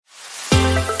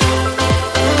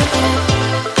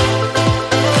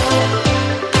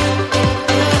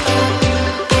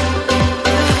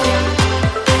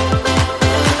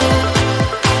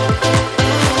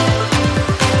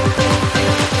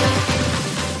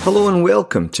Hello and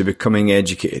welcome to Becoming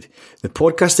Educated, the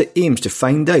podcast that aims to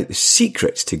find out the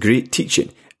secrets to great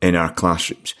teaching in our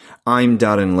classrooms. I'm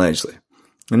Darren Leslie,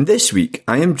 and this week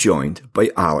I am joined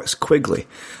by Alex Quigley.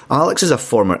 Alex is a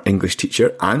former English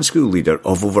teacher and school leader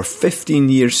of over 15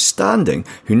 years standing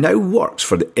who now works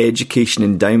for the Education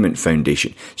Endowment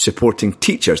Foundation, supporting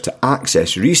teachers to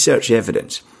access research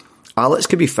evidence. Alex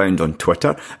can be found on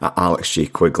Twitter at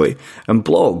AlexJQuigley and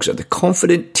blogs at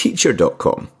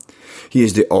theconfidentteacher.com. He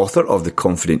is the author of The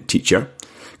Confident Teacher,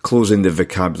 Closing the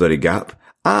Vocabulary Gap,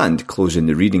 and Closing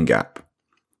the Reading Gap.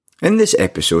 In this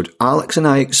episode, Alex and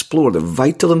I explore the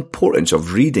vital importance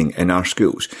of reading in our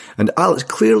schools, and Alex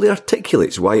clearly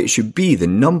articulates why it should be the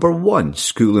number one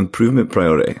school improvement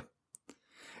priority.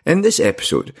 In this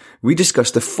episode, we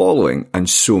discuss the following and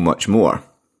so much more.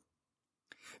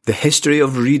 The history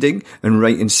of reading and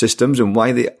writing systems and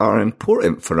why they are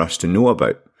important for us to know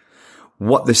about.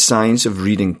 What the science of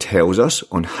reading tells us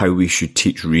on how we should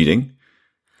teach reading,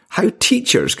 how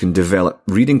teachers can develop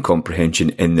reading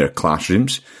comprehension in their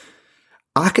classrooms,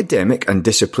 academic and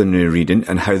disciplinary reading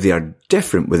and how they are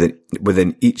different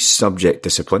within each subject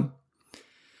discipline.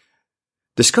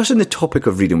 Discussing the topic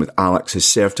of reading with Alex has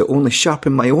served to only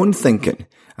sharpen my own thinking,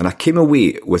 and I came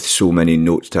away with so many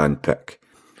notes to unpick.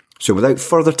 So without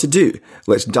further ado,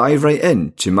 let's dive right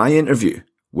in to my interview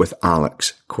with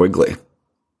Alex Quigley.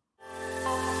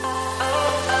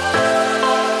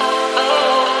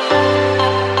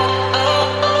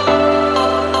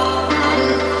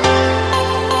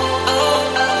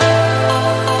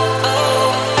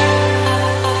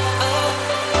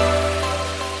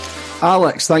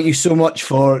 Alex, thank you so much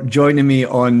for joining me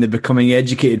on the Becoming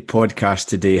Educated podcast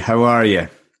today. How are you?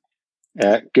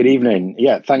 Good evening.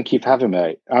 Yeah, thank you for having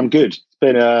me. I'm good. It's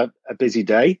been a busy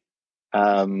day,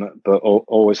 but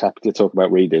always happy to talk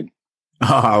about reading.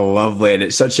 Oh, lovely. And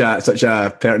it's such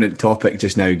a pertinent topic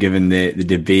just now, given the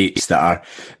debates that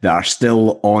are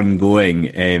still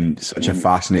ongoing. Such a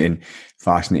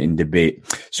fascinating debate.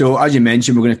 So as you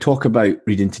mentioned, we're going to talk about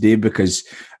reading today because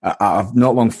I've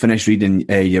not long finished reading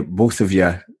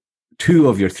two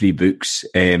of your three books,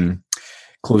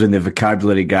 Closing the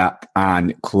Vocabulary Gap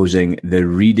and Closing the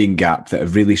Reading Gap, that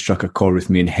have really struck a chord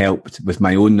with me and helped with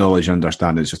my own knowledge and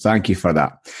understanding. So thank you for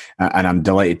that. And I'm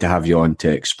delighted to have you on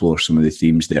to explore some of the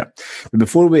themes there. But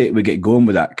before we get going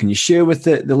with that, can you share with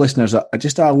the listeners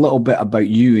just a little bit about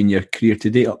you and your career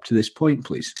to date up to this point,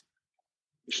 please?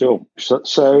 Sure.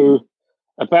 So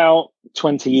about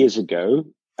 20 years ago,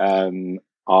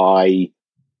 I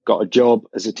got a job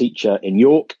as a teacher in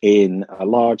York in a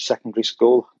large secondary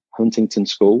school, Huntington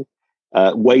School.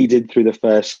 Waded through the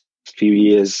first few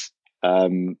years,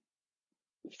 found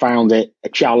it a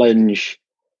challenge,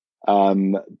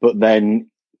 but then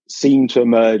seemed to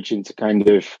emerge into kind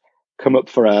of come up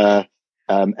for air.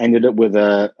 Ended up with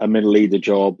a middle leader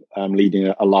job, leading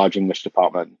a large English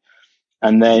department.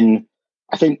 And then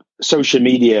I think social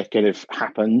media kind of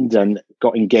happened and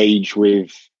got engaged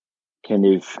with kind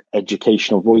of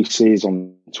educational voices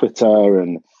on Twitter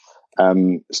and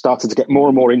started to get more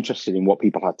and more interested in what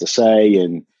people had to say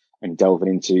and delving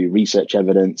into research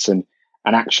evidence and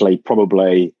actually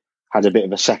probably had a bit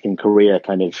of a second career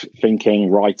kind of thinking,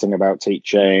 writing about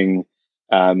teaching,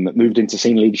 moved into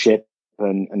senior leadership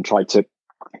and tried to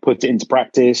put it into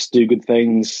practice, do good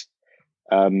things.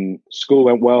 School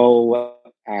went well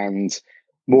and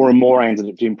more I ended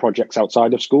up doing projects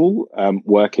outside of school,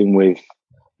 working with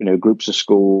groups of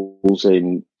schools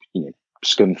in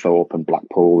Scunthorpe and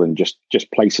Blackpool and just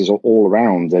places all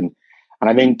around. And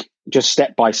I think just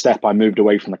step by step, I moved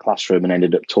away from the classroom and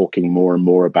ended up talking more and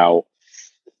more about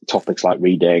topics like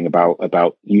reading,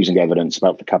 about using evidence,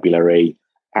 about vocabulary.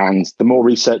 And the more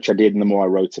research I did and the more I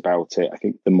wrote about it, I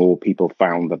think the more people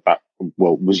found that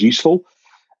was useful.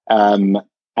 And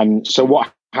so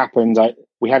what happened,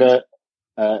 we had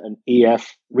an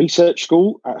EF research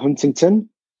school at Huntington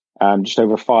just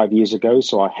over 5 years ago.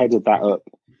 So I headed that up.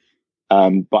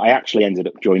 But I actually ended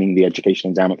up joining the Education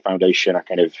Endowment Foundation. I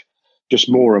kind of just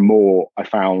more and more, I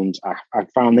found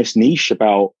this niche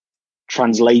about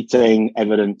translating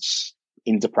evidence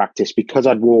into practice because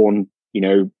I'd worn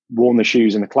the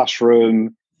shoes in the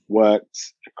classroom,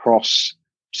 worked across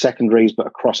secondaries, but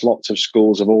across lots of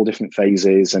schools of all different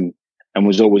phases and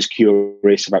was always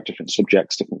curious about different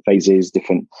subjects, different phases,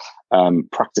 different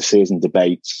practices and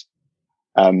debates.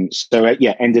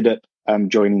 Ended up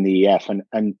joining the EF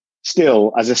and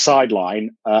still, as a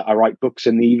sideline, I write books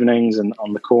in the evenings and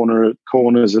on the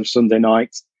corners of Sunday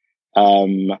night.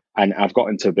 And I've got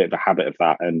into a bit of a habit of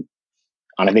that. And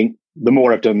I think the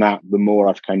more I've done that, the more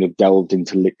I've kind of delved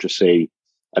into literacy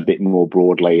a bit more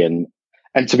broadly. And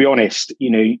And to be honest,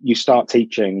 you start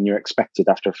teaching and you're expected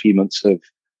after a few months of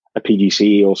a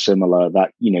PGCE or similar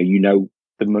that,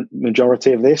 the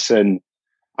majority of this. And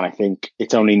I think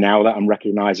it's only now that I'm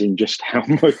recognizing just how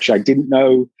much I didn't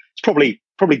know. It's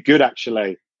probably good,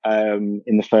 actually,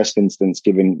 in the first instance,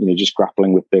 given, just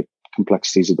grappling with the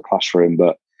complexities of the classroom.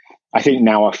 But I think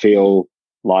now I feel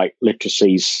like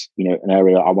literacy's, an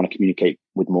area I want to communicate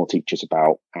with more teachers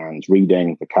about, and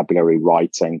reading, vocabulary,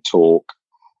 writing, talk,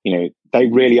 they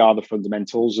really are the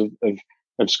fundamentals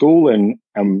of school. And,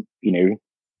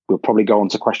 we'll probably go on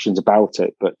to questions about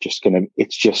it, but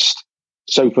it's just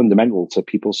so fundamental to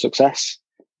people's success.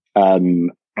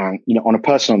 And, on a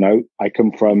personal note, I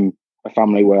come from a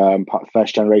family where I'm part of the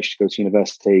first generation to go to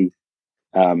university.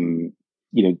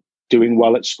 Doing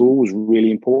well at school was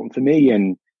really important for me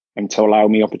and to allow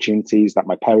me opportunities that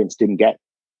my parents didn't get,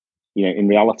 in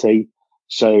reality.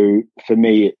 So for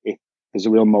me, there's a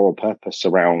real moral purpose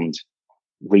around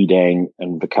reading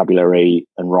and vocabulary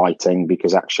and writing,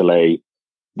 because actually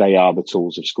they are the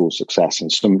tools of school success. And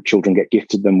some children get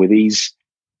gifted them with ease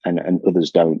and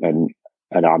others don't. And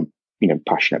I'm,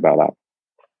 passionate about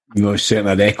that.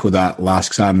 Certainly I'd echo that last,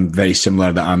 because I'm very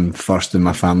similar, that I'm first in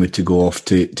my family to go off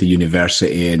to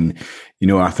university. And,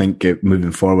 I think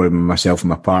moving forward, myself and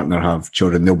my partner have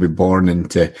children, they'll be born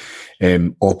into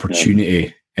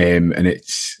opportunity. And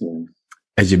it's,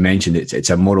 as you mentioned, it's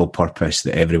a moral purpose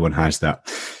that everyone has that.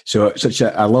 So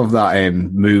I love that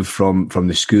move from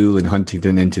the school in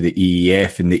Huntingdon into the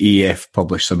EEF, and the EEF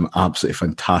published some absolutely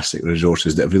fantastic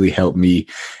resources that have really helped me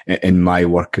in my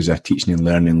work as a teaching and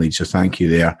learning lead. So thank you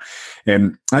there.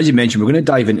 As you mentioned, we're going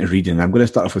to dive into reading. I'm going to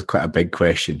start off with quite a big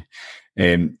question.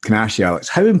 Can I ask you, Alex,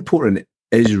 how important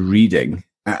is reading,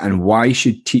 and why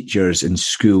should teachers in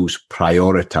schools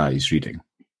prioritize reading?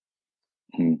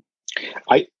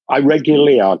 I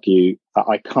regularly argue that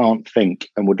I can't think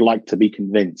and would like to be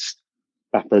convinced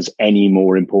that there's any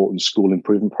more important school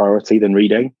improvement priority than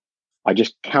reading. I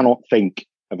just cannot think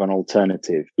of an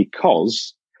alternative,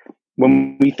 because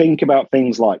when we think about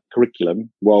things like curriculum,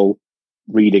 well,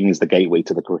 reading is the gateway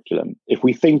to the curriculum. If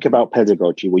we think about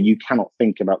pedagogy, well, you cannot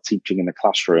think about teaching in the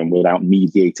classroom without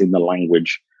mediating the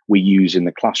language we use in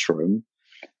the classroom.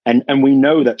 And we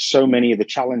know that so many of the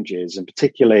challenges, and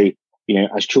particularly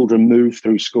as children move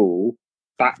through school,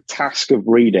 that task of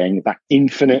reading, that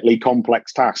infinitely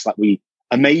complex task that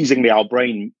amazingly, our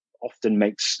brain often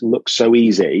makes look so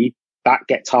easy, that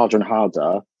gets harder and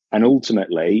harder. And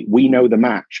ultimately, we know the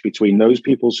match between those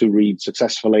pupils who read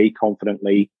successfully,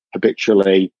 confidently,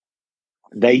 habitually,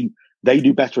 they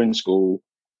do better in school,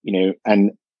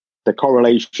 and the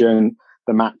correlation,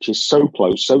 the match is so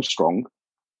close, so strong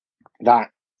that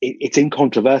it's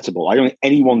incontrovertible. I don't think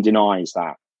anyone denies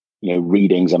that.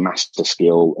 Reading's a master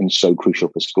skill and so crucial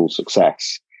for school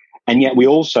success. And yet we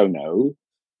also know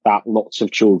that lots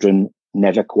of children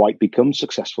never quite become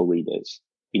successful readers.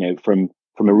 From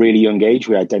a really young age,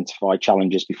 we identify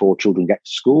challenges before children get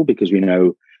to school, because we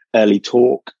know early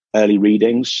talk, early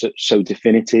readings, so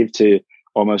definitive to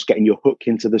almost getting your hook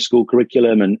into the school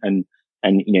curriculum and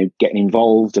getting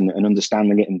involved and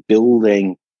understanding it and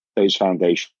building those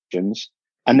foundations.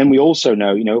 And then we also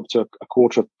know, up to a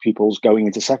quarter of pupils going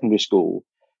into secondary school,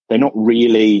 they're not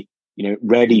really,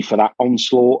 ready for that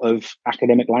onslaught of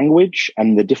academic language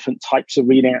and the different types of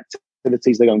reading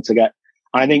activities they're going to get.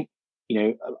 And I think,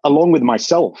 along with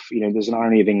myself, there's an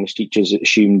irony of English teachers that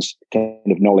assumes kind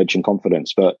of knowledge and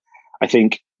confidence. But I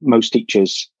think most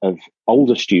teachers of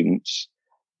older students,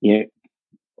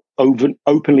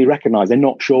 openly recognize they're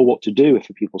not sure what to do if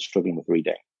a pupil's struggling with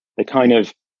reading. They kind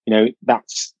of,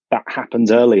 that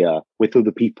happens earlier with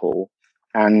other people.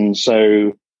 And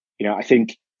so, I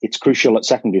think it's crucial at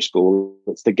secondary school.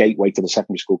 It's the gateway to the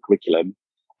secondary school curriculum.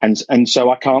 And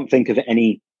so I can't think of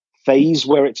any phase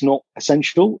where it's not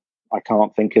essential. I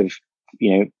can't think of,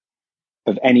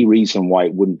 of any reason why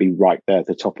it wouldn't be right there at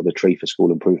the top of the tree for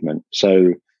school improvement.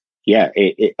 So yeah,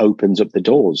 it opens up the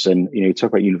doors. And, talk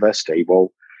about university.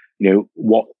 Well,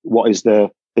 what is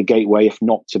the gateway if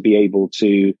not to be able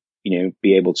to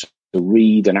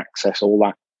read and access all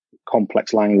that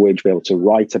complex language, be able to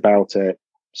write about it.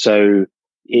 So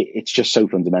it's just so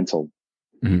fundamental.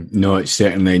 No, it's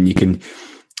certainly, and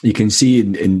you can see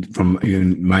from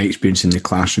even my experience in the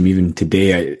classroom, even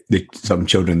today, some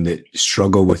children that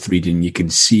struggle with reading, you can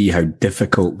see how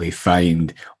difficult they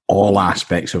find all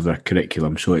aspects of their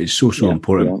curriculum. So it's so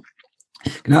important.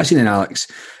 Yeah. Can I ask you then, Alex,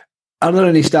 are there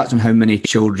any stats on how many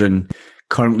children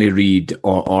currently read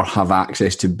or have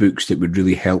access to books that would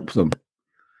really help them?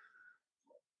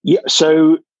 Yeah,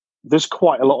 so there's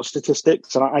quite a lot of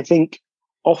statistics, and I think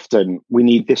often we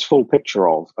need this full picture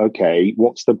of, okay,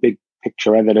 what's the big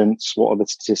picture evidence? What are the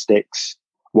statistics?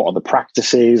 What are the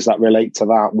practices that relate to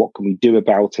that? What can we do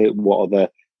about it? What are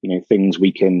the things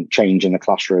we can change in the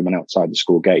classroom and outside the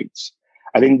school gates?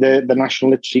 I think the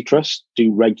National Literacy Trust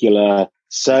do regular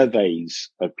surveys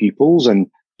of pupils, and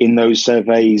in those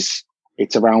surveys,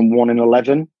 it's around 1 in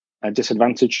 11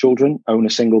 disadvantaged children own a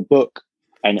single book,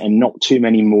 and not too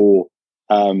many more,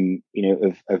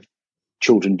 of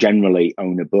children generally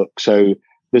own a book. So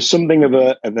there's something of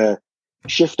a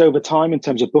shift over time in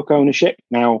terms of book ownership.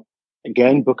 Now,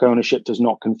 again, book ownership does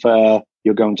not confer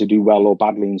you're going to do well or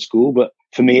badly in school, but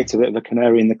for me, it's a bit of a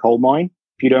canary in the coal mine.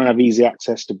 If you don't have easy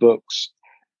access to books,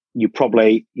 there's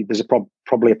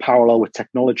probably a parallel with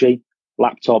technology,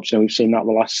 laptops. We've seen that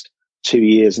the last 2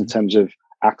 years in terms of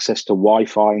access to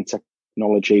Wi-Fi and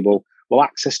technology. Well,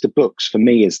 access to books for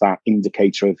me is that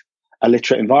indicator of a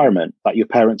literate environment, that your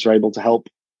parents are able to help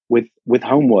with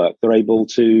homework. They're able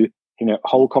to,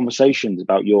 hold conversations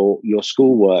about your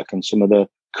schoolwork and some of the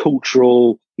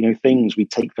cultural, things we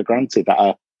take for granted that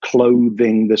are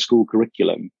clothing the school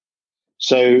curriculum.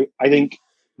 So I think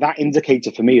that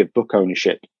indicator for me of book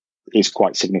ownership is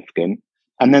quite significant.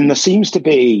 And then there seems to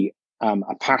be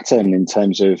a pattern in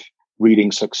terms of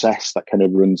reading success that kind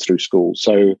of runs through schools.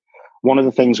 So one of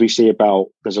the things we see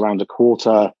there's around a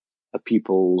quarter of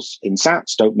pupils in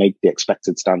SATs don't make the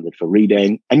expected standard for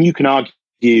reading. And you can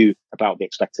argue about the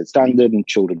expected standard and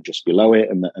children just below it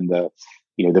and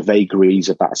the vagaries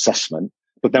of that assessment.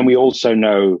 But then we also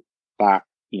know that,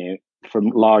 from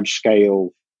large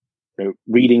scale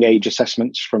reading age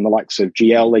assessments from the likes of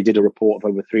GL, they did a report of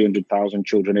over 300,000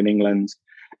 children in England.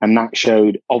 And that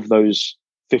showed of those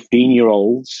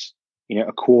 15-year-olds,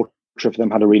 a quarter of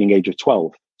them had a reading age of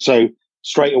 12. So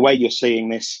straight away, you're seeing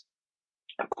this.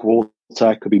 A quarter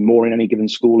could be more in any given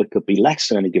school. It could be less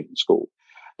in any given school.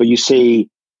 But you see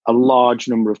a large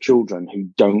number of children who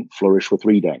don't flourish with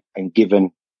reading. And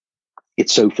given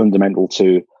it's so fundamental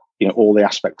to, all the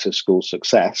aspects of school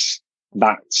success,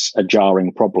 that's a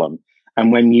jarring problem.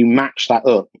 And when you match that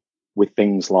up with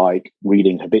things like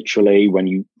reading habitually, when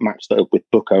you match that up with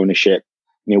book ownership,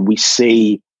 we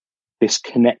see this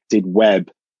connected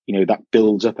web, that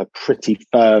builds up a pretty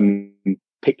firm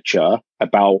picture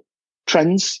about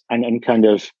trends and kind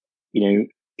of,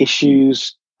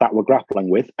 issues that we're grappling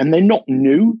with. And they're not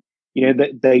new,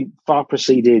 they far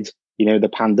preceded,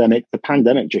 the pandemic. The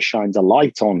pandemic just shines a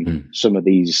light on some of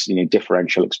these,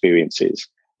 differential experiences,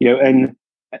 and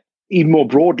even more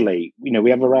broadly,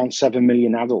 we have around 7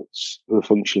 million adults who are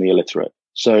functionally illiterate.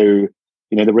 So,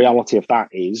 the reality of that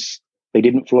is they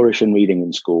didn't flourish in reading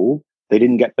in school. They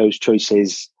didn't get those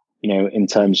choices, in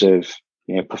terms of,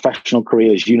 professional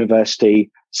careers, university,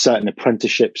 certain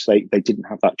apprenticeships. They didn't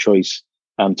have that choice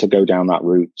to go down that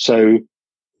route. So,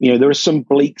 there are some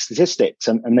bleak statistics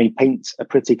and they paint a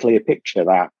pretty clear picture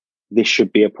that this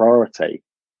should be a priority.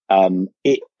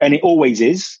 It always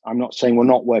is. I'm not saying we're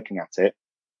not working at it,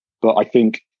 but I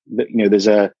think that,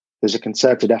 there's a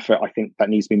concerted effort, I think, that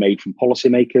needs to be made from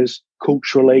policymakers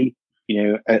culturally,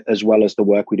 as well as the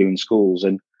work we do in schools.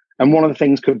 And one of the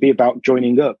things could be about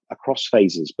joining up across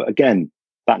phases. But again,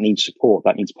 that needs support,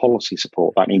 that needs policy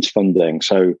support, that needs funding.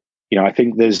 So, I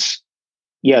think there's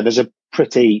a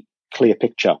pretty clear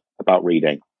picture about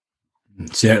reading.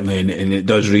 Certainly, and it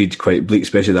does read quite bleak,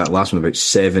 especially that last one about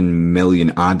 7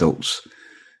 million adults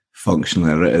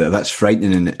functionally illiterate. That's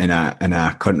frightening in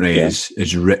a country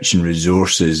as rich in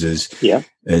resources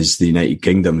as the United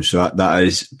Kingdom. So that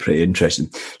is pretty interesting.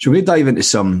 So we dive into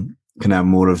some kind of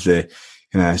more of the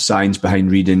kind of science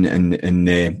behind reading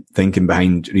and thinking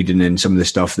behind reading and some of the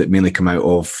stuff that mainly come out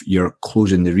of your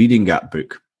Closing the Reading Gap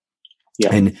book.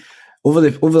 Yeah. And over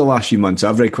the last few months,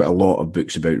 I've read quite a lot of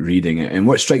books about reading. And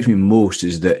what strikes me most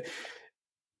is that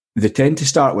they tend to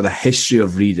start with a history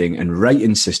of reading and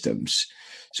writing systems.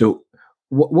 So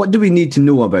what do we need to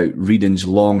know about reading's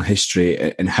long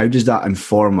history, and how does that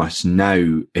inform us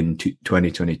now in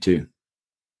 2022?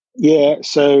 Yeah,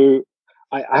 so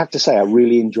I have to say I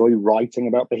really enjoy writing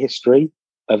about the history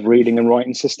of reading and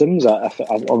writing systems.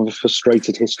 I'm a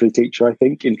frustrated history teacher, I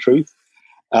think, in truth.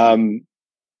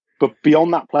 But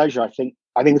beyond that pleasure, I think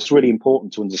it's really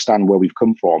important to understand where we've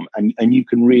come from, and you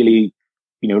can really,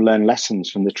 learn lessons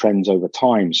from the trends over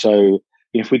time. So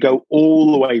if we go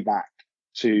all the way back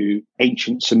to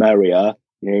ancient Sumeria,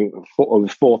 over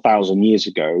 4,000 years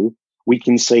ago, we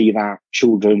can see that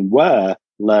children were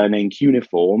learning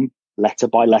cuneiform letter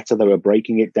by letter. They were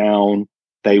breaking it down.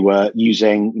 They were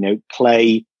using,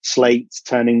 clay slates,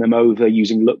 turning them over,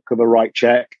 using look of a right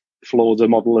check. Flawed a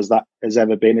model as that has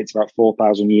ever been. It's about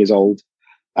 4,000 years old.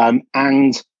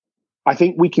 And I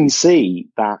think we can see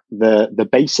that the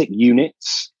basic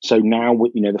units. So now,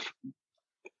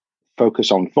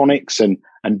 focus on phonics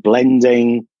and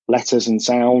blending letters and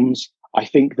sounds. I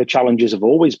think the challenges have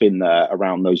always been there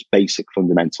around those basic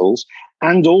fundamentals.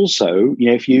 And also,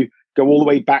 if you go all the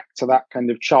way back to that kind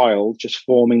of child just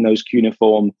forming those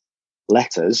cuneiform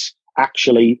letters,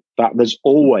 actually that there's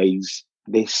always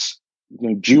this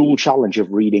dual challenge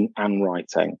of reading and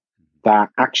writing, that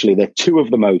actually they're two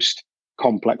of the most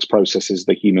complex processes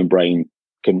the human brain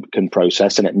can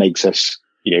process, and it makes us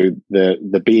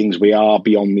the beings we are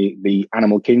beyond the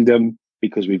animal kingdom,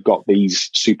 because we've got these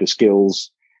super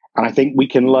skills. And I think we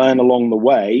can learn along the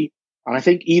way. And I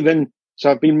think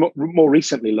so I've been more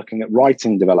recently looking at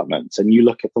writing development, and you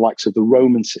look at the likes of the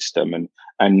Roman system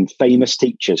and famous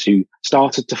teachers who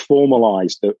started to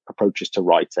formalize the approaches to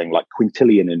writing, like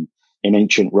Quintilian in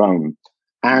ancient Rome.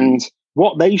 And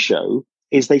what they show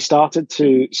is they started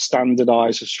to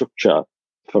standardize a structure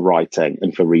for writing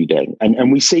and for reading.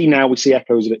 And we see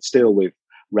echoes of it still with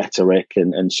rhetoric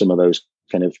and some of those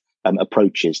kind of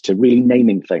approaches to really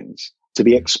naming things, to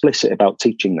be explicit about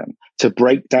teaching them, to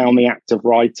break down the act of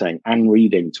writing and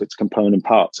reading to its component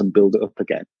parts and build it up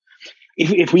again.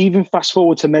 If we even fast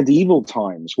forward to medieval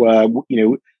times, where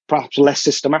perhaps less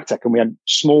systematic, and we had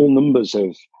small numbers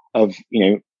of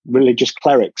religious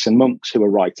clerics and monks who were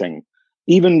writing,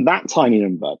 even that tiny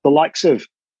number, the likes of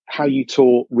how you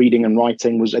taught reading and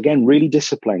writing was, again, really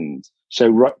disciplined.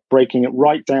 So breaking it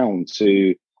right down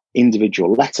to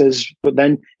individual letters, but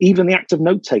then even the act of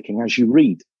note taking as you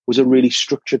read was a really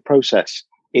structured process.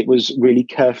 It was really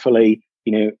carefully,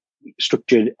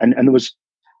 structured, and there was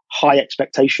high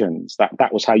expectations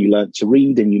that was how you learned to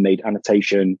read, and you made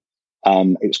annotation.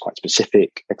 It was quite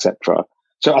specific, etc.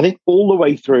 So I think all the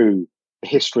way through the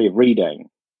history of reading,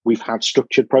 we've had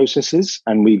structured processes,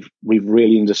 and we've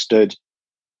really understood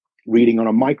reading on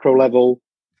a micro level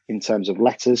in terms of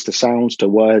letters to sounds to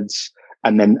words,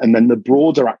 and then the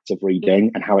broader act of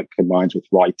reading and how it combines with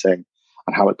writing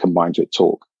and how it combines with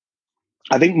talk.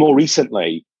 I think more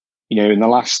recently, in the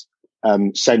last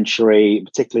century,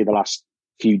 particularly the last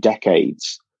few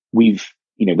decades,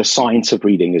 the science of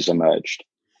reading has emerged.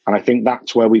 And I think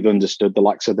that's where we've understood the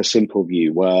likes of the simple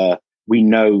view, where we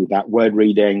know that word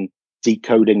reading,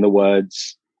 decoding the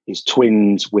words, is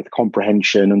twinned with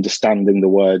comprehension, understanding the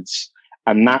words.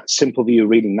 And that simple view of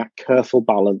reading, that careful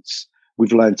balance,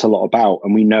 we've learned a lot about.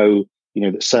 And we know,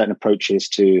 that certain approaches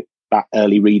to that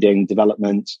early reading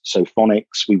development, so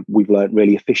phonics, we've learned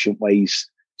really efficient ways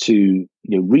to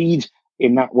read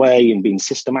in that way and being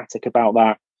systematic about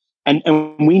that. And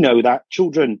we know that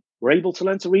children were able to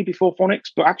learn to read before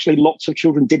phonics, but actually lots of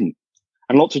children didn't.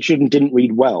 And lots of children didn't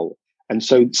read well. And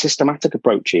so systematic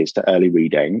approaches to early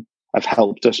reading have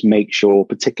helped us make sure,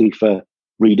 particularly for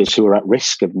readers who are at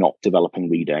risk of not developing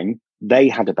reading, they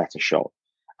had a better shot.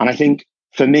 And I think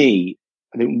for me,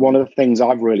 one of the things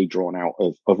I've really drawn out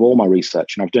of all my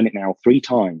research, and I've done it now 3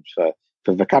 times for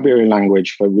vocabulary and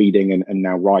language, for reading and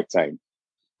now writing,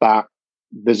 that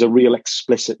there's a real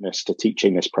explicitness to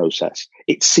teaching this process.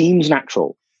 It seems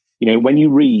natural. When you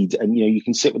read and, you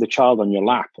can sit with a child on your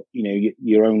lap,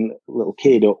 your own little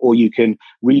kid, or you can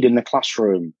read in the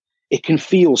classroom, it can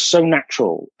feel so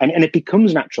natural, and it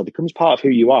becomes natural, it becomes part of who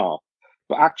you are.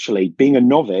 But actually being a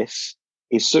novice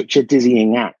is such a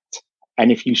dizzying act.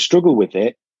 And if you struggle with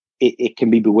it, it can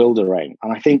be bewildering.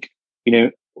 And I think,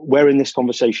 we're in this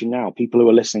conversation now, people who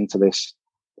are listening to this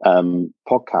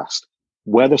podcast,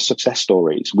 we're the success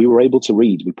stories. We were able to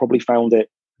read. We probably found it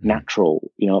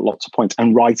natural, at lots of points.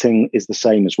 And writing is the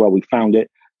same as well. We found it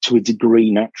to a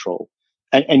degree natural.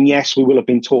 And yes, we will have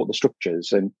been taught the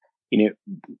structures and,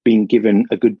 being given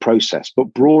a good process.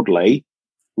 But broadly,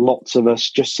 lots of us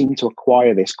just seem to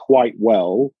acquire this quite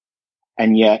well.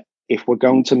 And yet, if we're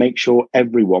going to make sure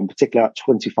everyone, particularly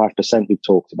that 25% we've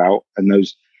talked about, and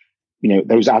those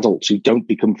adults who don't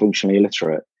become functionally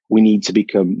illiterate, we need to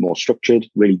become more structured,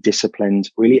 really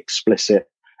disciplined, really explicit,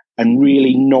 and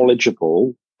really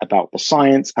knowledgeable about the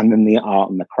science and then the art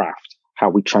and the craft, how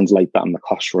we translate that in the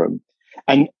classroom.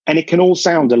 And it can all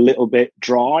sound a little bit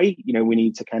dry. We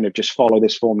need to kind of just follow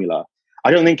this formula.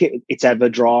 I don't think it's ever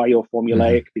dry or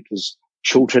formulaic, because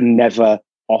children never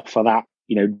offer that,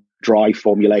 dry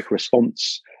formulaic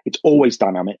response. It's always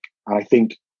dynamic. And I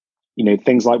think,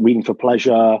 things like reading for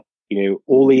pleasure,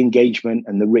 all the engagement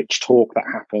and the rich talk that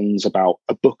happens about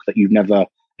a book that you've never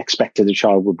expected a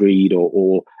child would read,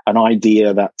 or an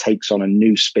idea that takes on a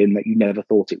new spin that you never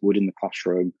thought it would in the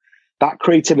classroom. That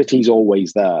creativity is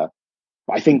always there.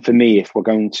 But I think for me, if we're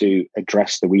going to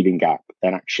address the reading gap,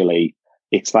 then actually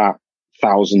it's that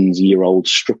thousands-year-old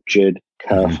structured,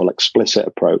 careful, explicit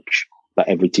approach that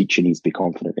every teacher needs to be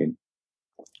confident in.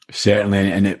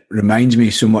 Certainly, and it reminds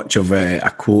me so much of a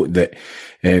quote that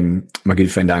my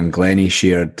good friend Anne Glennie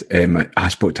shared. I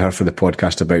spoke to her for the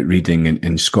podcast about reading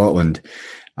in Scotland,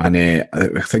 and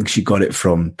I think she got it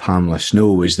from Pamela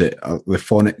Snow, was that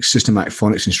the systematic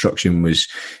phonics instruction was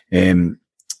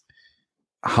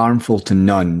harmful to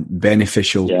none,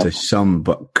 beneficial to some,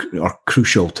 or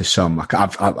crucial to some.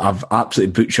 I've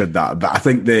absolutely butchered that, but I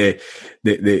think the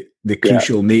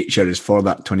crucial nature is for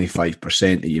that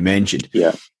 25% that you mentioned.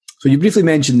 Yeah. So you briefly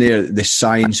mentioned there the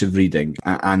science of reading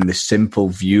and the simple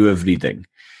view of reading.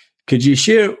 Could you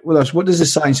share with us, what does the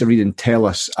science of reading tell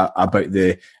us about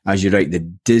as you write, the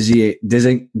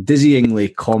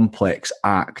dizzyingly complex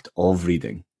act of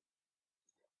reading?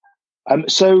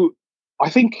 So I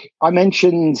think I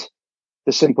mentioned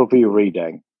the simple view of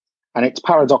reading, and it's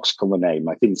paradoxical, the name.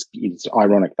 I think it's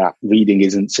ironic that reading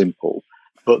isn't simple,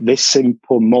 but this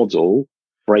simple model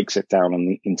breaks it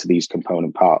down into these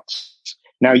component parts.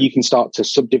 Now you can start to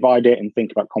subdivide it and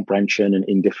think about comprehension and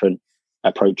in different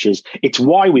approaches. It's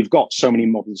why we've got so many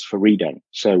models for reading.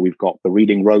 So we've got the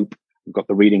reading rope, we've got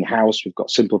the reading house, we've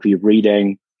got simple view of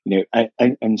reading,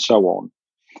 and so on.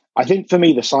 I think for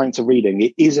me, the science of reading,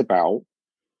 it is about,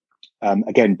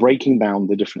 again, breaking down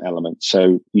the different elements.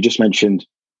 So you just mentioned,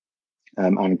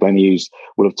 Anne Glennie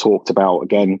would have talked about,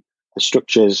 again, the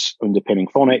structures underpinning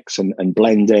phonics and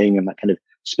blending and that kind of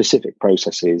specific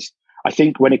processes. I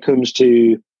think when it comes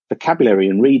to vocabulary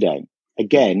and reading,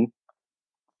 again,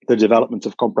 the development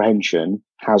of comprehension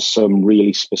has some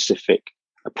really specific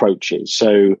approaches.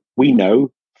 So we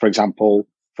know, for example,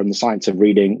 from the science of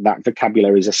reading, that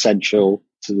vocabulary is essential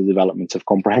to the development of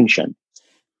comprehension.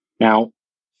 Now,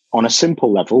 on a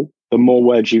simple level, the more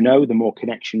words you know, the more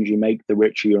connections you make, the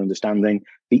richer your understanding,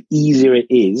 the easier it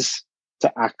is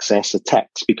to access a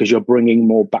text because you're bringing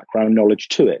more background knowledge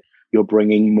to it. You're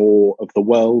bringing more of the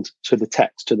world to the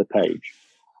text, to the page.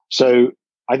 So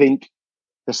I think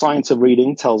the science of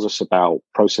reading tells us about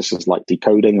processes like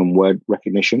decoding and word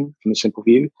recognition from the simple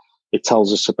view. It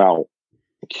tells us about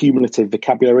cumulative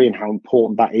vocabulary and how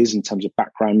important that is in terms of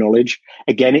background knowledge.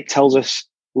 Again, it tells us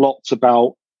lots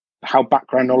about how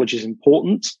background knowledge is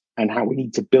important and how we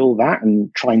need to build that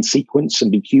and try and sequence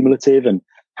and be cumulative, and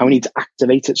how we need to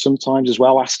activate it sometimes as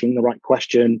well, asking the right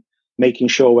question, making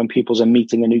sure when people are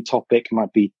meeting a new topic, it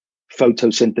might be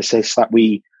photosynthesis, that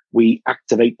we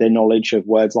activate their knowledge of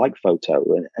words like photo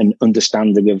and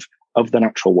understanding of the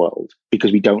natural world,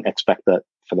 because we don't expect that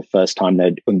for the first time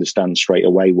they'd understand straight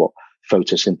away what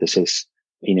photosynthesis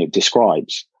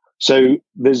describes. So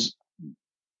there's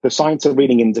the science of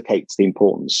reading indicates the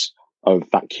importance of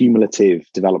that cumulative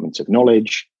development of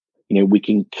knowledge. We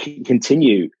can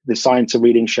continue. The science of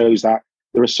reading shows that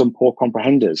there are some poor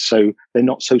comprehenders, so they're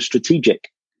not so strategic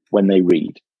when they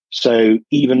read. So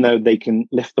even though they can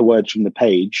lift the words from the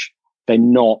page, they're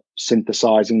not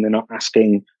synthesizing, they're not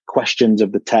asking questions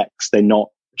of the text, they're not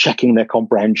checking their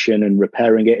comprehension and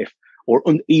repairing it, or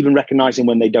even recognizing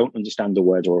when they don't understand a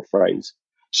word or a phrase.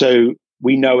 So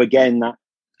we know again that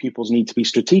pupils need to be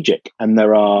strategic, and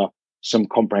there are some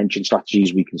comprehension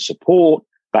strategies we can support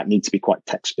that need to be quite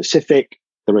text specific.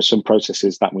 There are some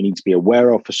processes that we need to be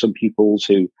aware of for some pupils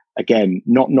who, again,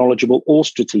 not knowledgeable or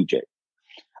strategic.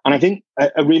 And I think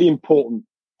a really important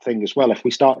thing as well, if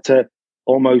we start to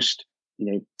almost,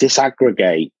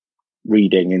 disaggregate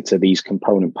reading into these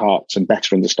component parts and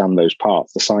better understand those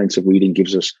parts, the science of reading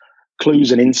gives us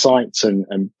clues and insights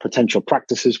and potential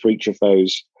practices for each of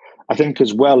those. I think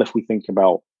as well, if we think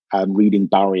about reading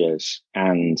barriers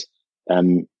and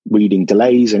reading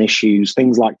delays and issues,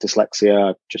 things like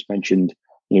dyslexia, just mentioned,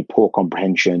 poor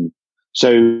comprehension.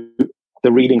 So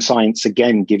the reading science,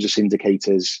 again, gives us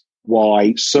indicators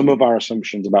why some of our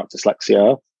assumptions about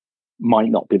dyslexia might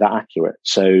not be that accurate.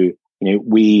 So,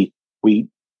 the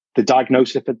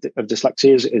diagnosis of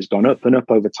dyslexia has gone up and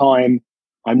up over time.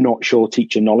 I'm not sure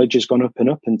teacher knowledge has gone up and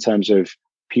up in terms of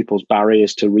pupils'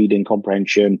 barriers to reading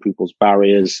comprehension, pupils'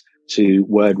 barriers to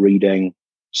word reading.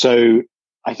 So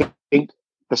I think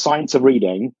the science of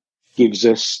reading gives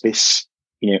us this,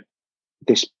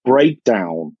 this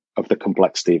breakdown of the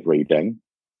complexity of reading.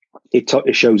 It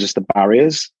shows us the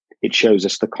barriers. It shows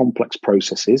us the complex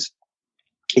processes.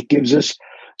 It gives us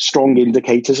strong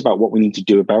indicators about what we need to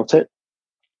do about it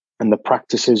and the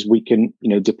practices we can,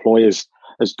 deploy as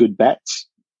good bets.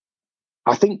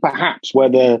 I think perhaps where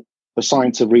the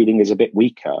science of reading is a bit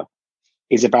weaker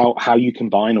is about how you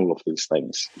combine all of these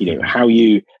things. How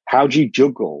do you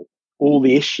juggle all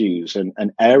the issues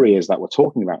and areas that we're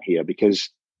talking about here? Because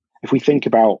if we think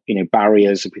about,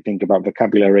 barriers, if we think about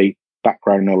vocabulary,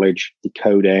 background knowledge,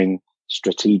 decoding,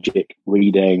 strategic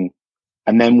reading,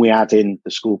 and then we add in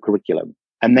the school curriculum,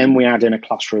 And then we add in a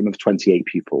classroom of 28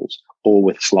 pupils, all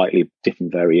with slightly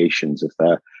different variations of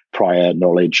their prior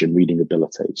knowledge and reading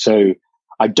ability. So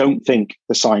I don't think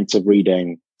the science of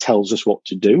reading tells us what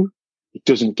to do. It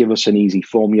doesn't give us an easy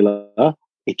formula.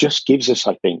 It just gives us,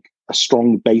 I think, a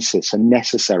strong basis, a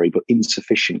necessary but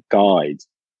insufficient guide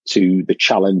to the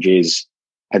challenges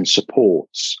and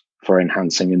supports for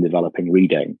enhancing and developing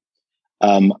reading.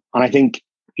 And I think,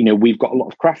 we've got a lot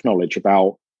of craft knowledge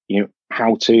about,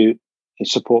 how to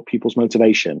support people's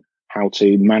motivation, how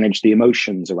to manage the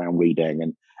emotions around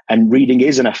reading. And reading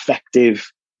is an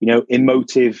effective,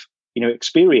 emotive,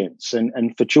 experience.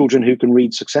 And for children who can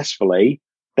read successfully,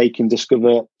 they can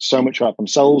discover so much about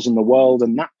themselves and the world,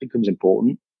 and that becomes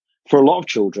important. For a lot of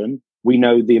children, we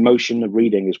know the emotion of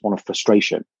reading is one of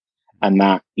frustration, and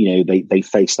that, they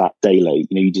face that daily.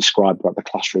 You described about the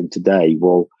classroom today.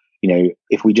 Well,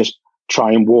 if we just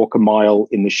try and walk a mile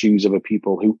in the shoes of a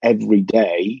pupil who every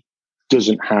day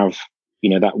doesn't have,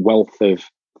 that wealth of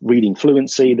reading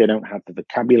fluency, they don't have the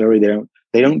vocabulary,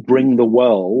 they don't bring the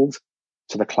world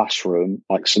to the classroom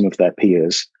like some of their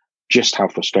peers, just how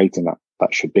frustrating that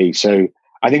should be. So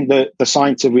I think the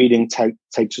science of reading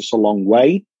takes us a long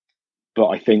way, but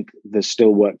I think there's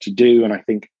still work to do. And I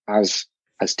think as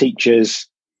teachers,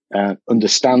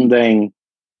 understanding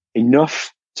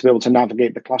enough to be able to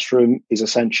navigate the classroom is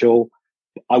essential.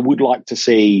 I would like to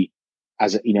see,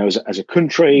 as a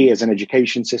country, as an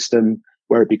education system,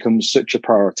 where it becomes such a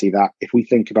priority that if we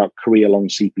think about career-long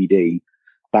CPD,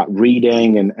 that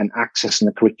reading and accessing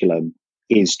the curriculum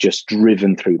is just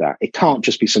driven through that. It can't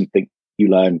just be something you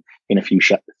learn in a few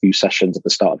sessions at the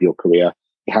start of your career.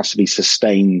 It has to be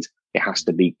sustained. It has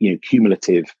to be,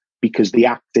 cumulative, because the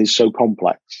act is so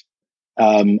complex.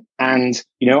 You've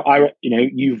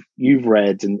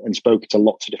read and spoken to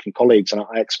lots of different colleagues, and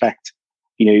I expect,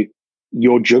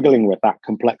 you're juggling with that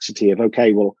complexity of,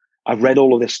 okay, well, I've read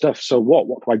all of this stuff. So what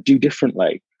do I do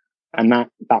differently? And that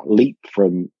leap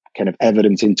from kind of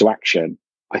evidence into action,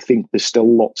 I think there's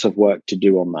still lots of work to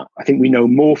do on that. I think we know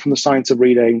more from the science of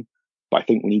reading, but I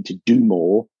think we need to do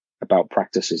more about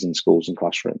practices in schools and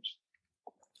classrooms.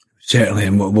 Certainly,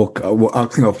 and I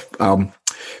think I'll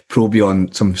probe you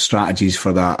on some strategies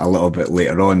for that a little bit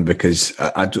later on, because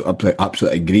I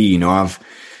absolutely agree. I've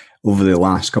over the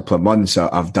last couple of months,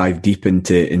 I've dived deep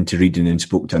into reading and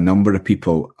spoke to a number of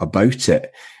people about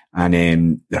it.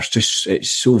 And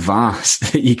it's so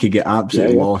vast that you could get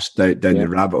absolutely lost down the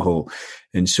rabbit hole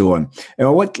and so on.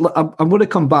 I'm going to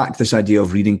come back to this idea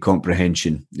of reading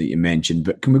comprehension that you mentioned,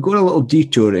 but can we go on a little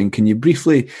detour, and can you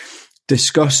briefly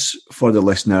discuss for the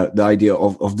listener the idea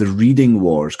of the reading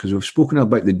wars? Because we've spoken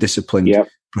about the disciplined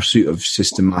pursuit of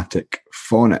systematic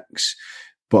phonics,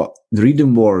 but the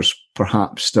reading wars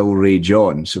perhaps still rage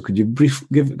on. So could you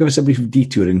give us a brief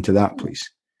detour into that,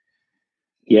 please?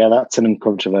 Yeah, that's an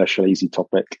uncontroversial, easy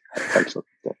topic. Excellent.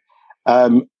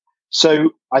 So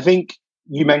I think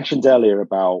you mentioned earlier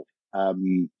about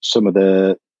some of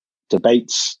the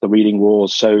debates, the reading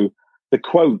wars. So the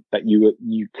quote that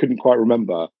you couldn't quite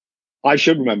remember, I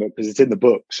should remember because it's in the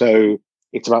book. So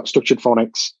it's about structured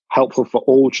phonics, helpful for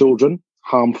all children,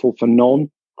 harmful for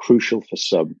none, crucial for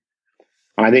some.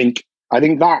 And I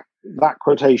think that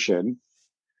quotation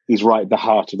is right at the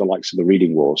heart of the likes of the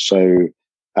reading wars. So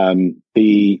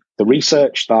the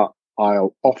research that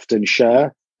I'll often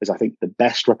share is, I think, the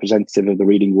best representative of the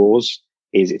reading wars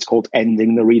it's called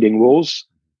Ending the Reading Wars.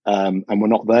 And we're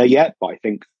not there yet, but I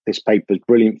think this paper is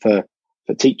brilliant for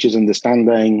teachers'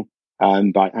 understanding,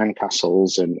 by Anne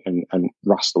Castles and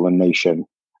Rastel and Nation.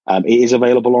 It is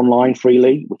available online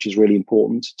freely, which is really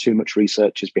important. Too much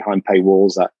research is behind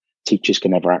paywalls that teachers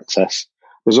can never access.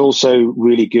 There's also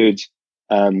really good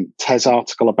TES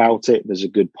article about it. There's a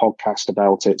good podcast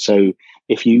about it. So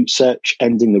if you search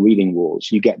Ending the Reading Wars,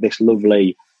 you get this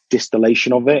lovely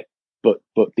distillation of it, but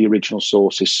the original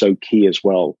source is so key as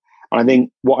well. And I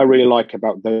think what I really like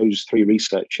about those three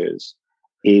researchers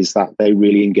is that they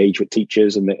really engage with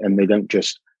teachers, and they don't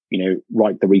just,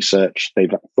 write the research.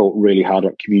 They've thought really hard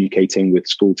about communicating with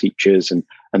school teachers and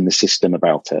the system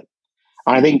about it.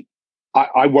 And I think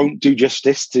I won't do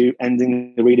justice to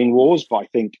Ending the Reading Wars, but I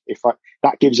think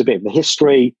that gives a bit of the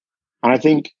history. And I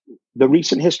think the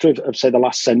recent history of say, the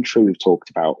last century we've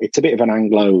talked about, it's a bit of an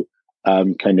Anglo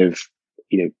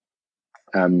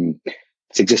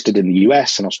it's existed in the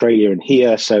US and Australia and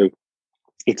here. So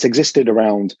it's existed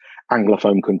around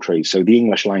Anglophone countries, so the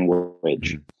English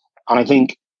language. And I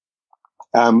think,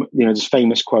 there's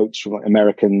famous quotes from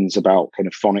Americans about kind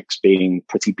of phonics being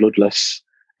pretty bloodless,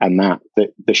 and that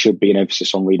there should be an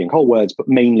emphasis on reading whole words, but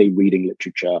mainly reading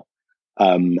literature.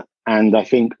 And I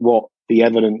think what the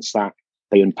evidence that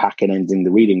they unpack in Ending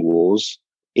the Reading Wars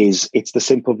it's the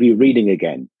simple view reading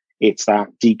again. It's that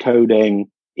decoding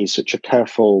is such a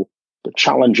careful but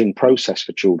challenging process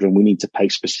for children. We need to pay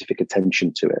specific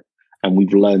attention to it. And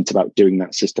we've learned about doing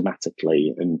that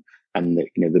systematically and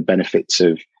the benefits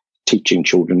of teaching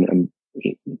children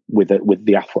with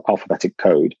the alphabetic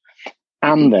code.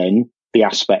 And then the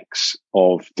aspects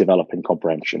of developing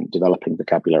comprehension, developing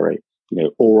vocabulary,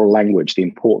 oral language, the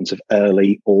importance of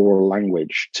early oral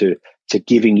language to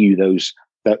giving you those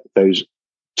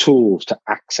tools to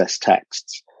access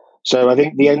texts. So I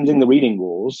think the Ending the Reading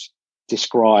Wars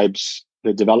describes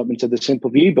the development of the simple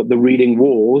view, but the reading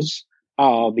wars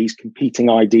are these competing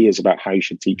ideas about how you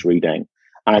should teach reading.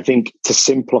 And I think to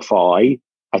simplify,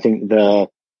 I think the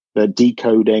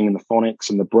decoding and the phonics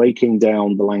and the breaking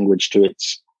down the language to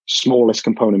its smallest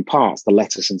component parts, the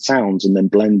letters and sounds, and then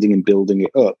blending and building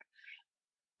it up.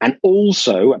 And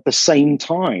also at the same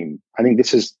time, I think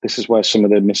this is where some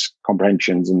of the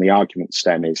miscomprehensions and the arguments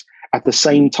stem, is at the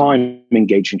same time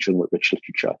engaging children with rich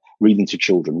literature, reading to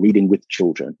children, reading with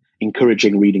children,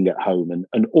 encouraging reading at home,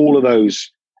 and all of those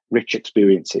rich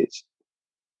experiences.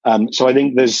 So I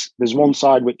think there's one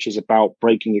side which is about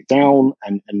breaking it down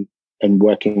and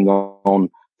working on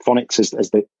phonics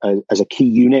as a key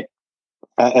unit,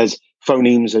 as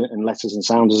phonemes and letters and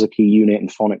sounds as a key unit, and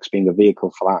phonics being a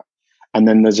vehicle for that. And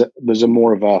then there's a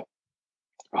more of a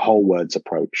whole words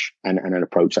approach and an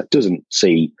approach that doesn't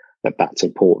see that that's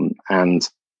important. And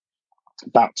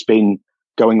that's been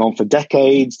going on for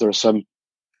decades. There are some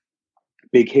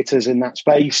big hitters in that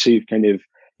space who've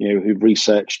who've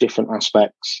researched different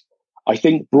aspects. I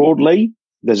think broadly,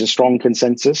 there's a strong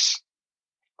consensus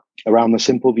around the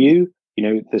simple view.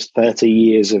 There's 30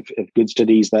 years of good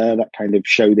studies there that kind of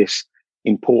show this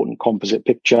important composite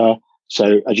picture.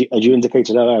 So as you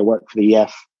indicated earlier, I work for the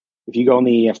EF. If you go on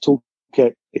the EF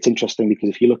toolkit, it's interesting because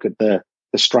if you look at the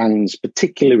strands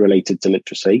particularly related to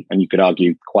literacy, and you could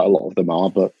argue quite a lot of them are,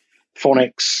 but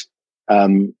phonics,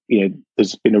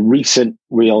 there's been a recent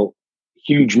real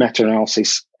huge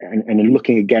meta-analysis and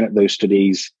looking again at those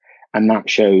studies, and that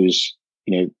shows,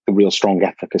 the real strong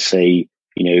efficacy,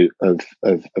 of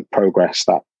progress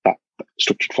that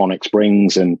structured phonics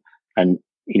brings, and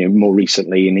more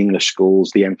recently in English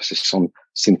schools, the emphasis on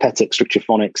synthetic structured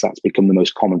phonics, that's become the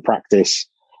most common practice.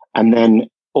 And then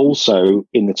also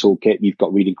in the toolkit, you've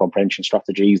got reading comprehension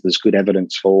strategies. There's good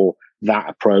evidence for that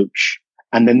approach.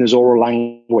 And then there's oral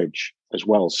language as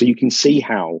well. So you can see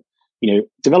how,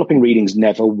 developing reading's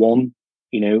never one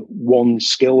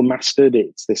skill mastered.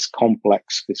 It's this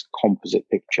complex, this composite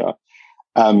picture.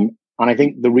 And I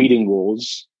think the reading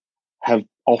wars have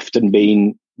often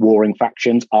been warring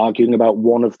factions arguing about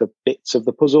one of the bits of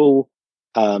the puzzle.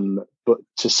 But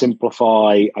to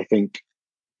simplify, I think,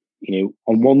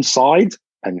 on one side,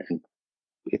 and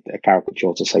it's a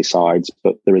caricature to say sides,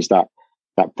 but there is that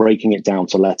breaking it down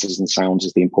to letters and sounds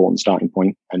is the important starting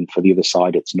point. And for the other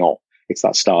side, it's not. It's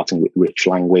that starting with rich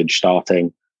language,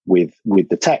 starting with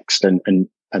the text and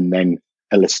then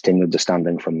eliciting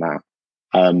understanding from that.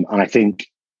 And I think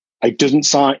it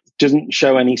doesn't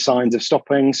show any signs of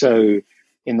stopping. So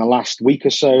in the last week or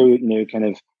so, kind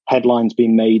of headlines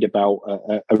being made about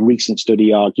a recent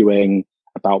study arguing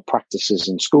about practices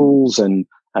in schools and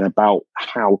about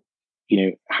how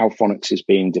phonics is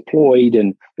being deployed.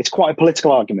 And it's quite a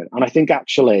political argument. And I think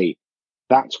actually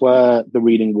that's where the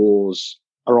reading wars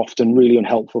are often really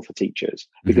unhelpful for teachers,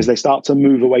 because they start to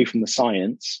move away from the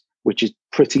science, which is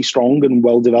pretty strong and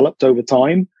well developed over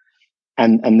time.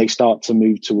 And they start to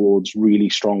move towards really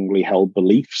strongly held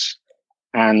beliefs.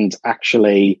 And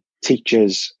actually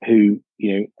teachers who,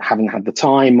 haven't had the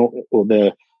time or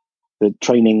the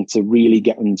training to really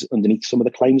get underneath some of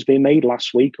the claims being made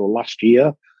last week or last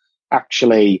year,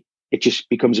 actually it just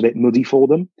becomes a bit muddy for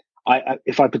them.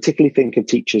 If I particularly think of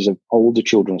teachers of older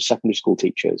children, secondary school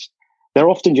teachers, they're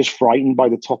often just frightened by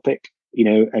the topic,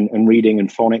 and reading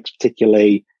and phonics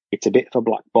particularly, it's a bit of a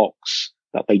black box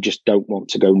that they just don't want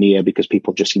to go near because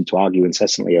people just seem to argue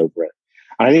incessantly over it.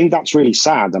 And I think that's really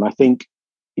sad. And I think,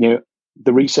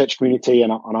 the research community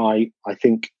and I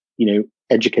think,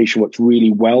 education works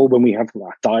really well when we have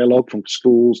that dialogue from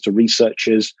schools to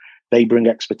researchers. They bring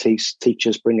expertise,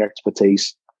 teachers bring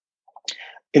expertise.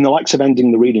 In the likes of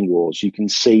Ending the Reading Wars, you can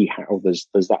see how there's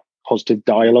that positive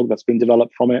dialogue that's been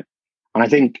developed from it. And I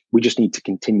think we just need to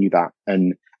continue that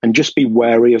and just be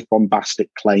wary of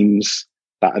bombastic claims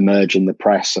that emerge in the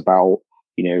press about,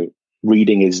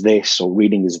 reading is this or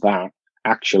reading is that.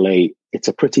 Actually, it's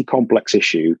a pretty complex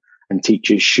issue, and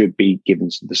teachers should be given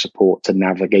the support to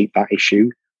navigate that issue.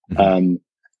 And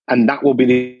that will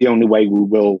be the only way we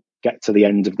will get to the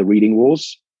end of the reading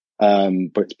wars.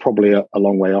 But it's probably a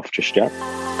long way off just yet.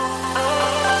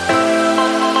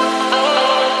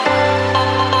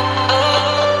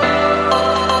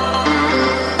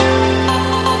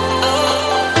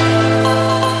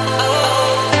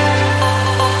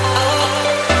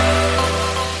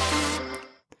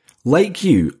 Like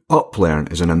you,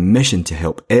 UpLearn is on a mission to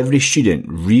help every student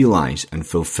realise and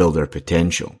fulfil their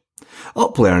potential.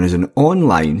 UpLearn is an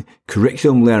online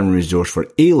curriculum learning resource for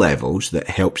A-levels that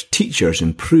helps teachers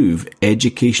improve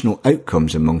educational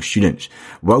outcomes among students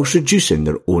whilst reducing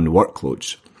their own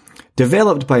workloads.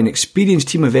 Developed by an experienced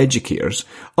team of educators,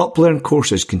 UpLearn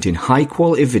courses contain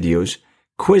high-quality videos,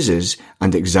 quizzes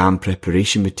and exam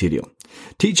preparation material.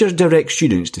 Teachers direct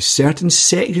students to certain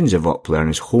sections of UpLearn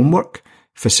as homework,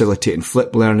 facilitating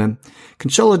flip learning,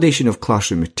 consolidation of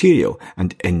classroom material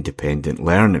and independent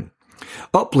learning.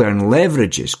 UpLearn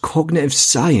leverages cognitive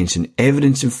science and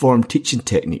evidence-informed teaching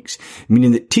techniques,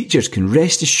 meaning that teachers can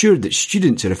rest assured that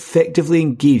students are effectively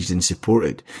engaged and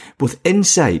supported, both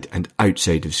inside and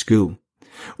outside of school.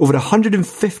 Over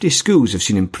 150 schools have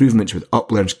seen improvements with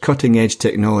UpLearn's cutting-edge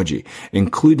technology,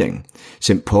 including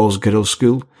St Paul's Girls'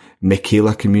 School,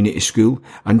 Michaela Community School,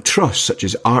 and trusts such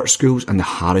as Art Schools and the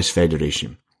Harris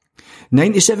Federation.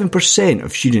 97%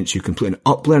 of students who complete an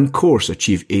UpLearn course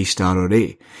achieve A-star or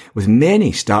A, with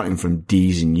many starting from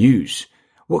D's and U's.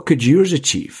 What could yours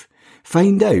achieve?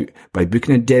 Find out by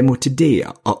booking a demo today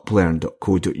at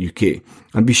uplearn.co.uk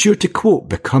and be sure to quote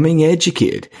Becoming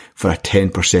Educated for a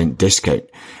 10% discount.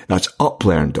 That's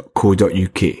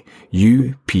uplearn.co.uk,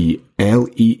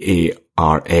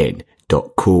 uplearn.co.uk.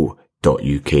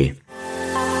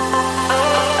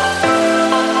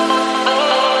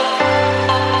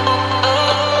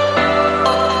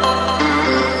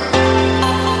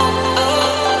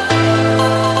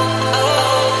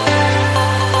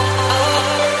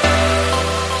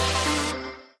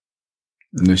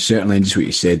 No, certainly just what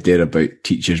you said there about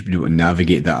teachers being able to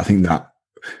navigate that. I think that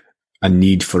a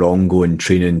need for ongoing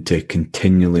training to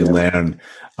continually learn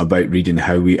about reading,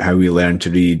 how we learn to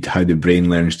read, how the brain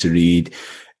learns to read,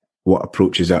 what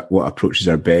approaches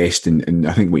are best. And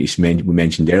I think what we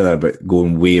mentioned earlier about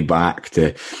going way back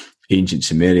to ancient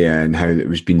Sumeria and how it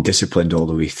was being disciplined all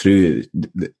the way through.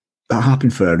 That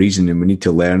happened for a reason, and we need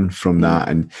to learn from that.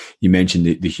 And you mentioned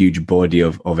the huge body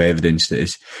of evidence that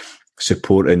is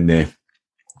supporting the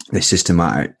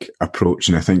systematic approach.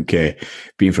 And I think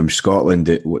being from Scotland,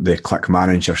 the Click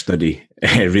Manager study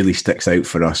really sticks out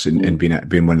for us and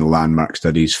being one of the landmark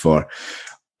studies for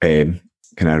kind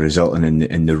of resulting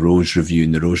in the Rose Review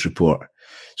and the Rose Report.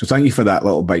 So thank you for that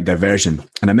little bit diversion.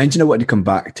 And I mentioned I wanted to come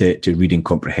back to reading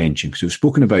comprehension, because we've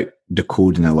spoken about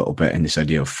decoding a little bit in this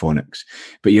idea of phonics.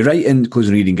 But you're right in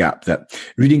Closing Reading Gap that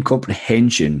reading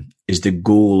comprehension is the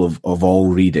goal of all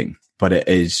reading, but it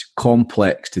is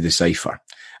complex to decipher.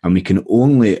 And we can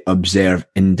only observe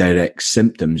indirect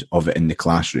symptoms of it in the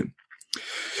classroom.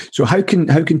 So how can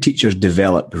teachers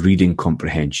develop reading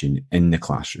comprehension in the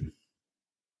classroom?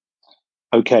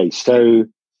 Okay, so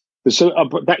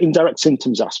that indirect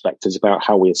symptoms aspect is about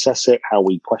how we assess it, how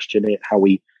we question it, how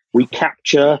we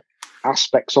capture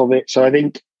aspects of it. So I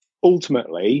think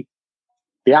ultimately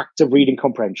the act of reading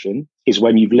comprehension is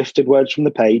when you've lifted words from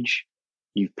the page,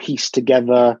 you've pieced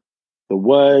together the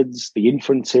words, the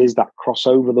inferences that cross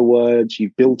over the words.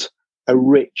 You've built a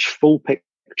rich, full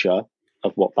picture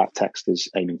of what that text is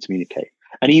aiming to communicate.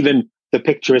 And even the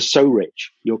picture is so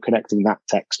rich, you're connecting that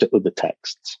text to other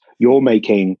texts. You're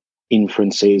making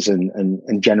inferences and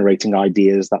generating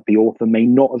ideas that the author may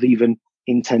not have even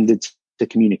intended to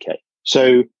communicate.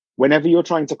 So whenever you're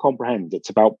trying to comprehend, it's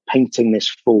about painting this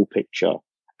full picture.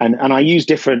 And I use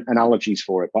different analogies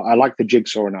for it, but I like the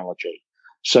jigsaw analogy.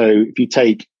 So if you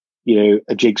take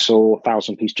a jigsaw,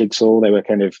 1,000-piece jigsaw. They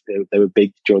were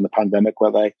big during the pandemic,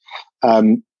 were they?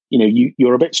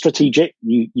 You're a bit strategic.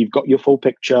 You've got your full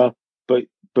picture, but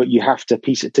you have to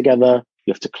piece it together.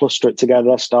 You have to cluster it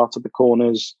together, start at the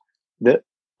corners.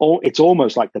 It's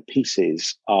almost like the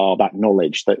pieces are that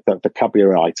knowledge, the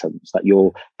vocabulary items that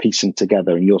you're piecing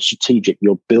together, and you're strategic.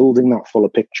 You're building that fuller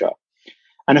picture.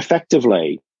 And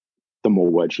effectively, the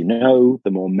more words you know, the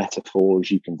more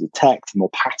metaphors you can detect, the more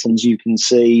patterns you can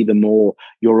see, the more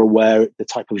you're aware the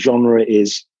type of genre it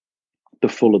is, the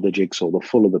fuller the jigsaw, the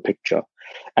fuller the picture.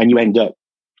 And you end up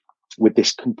with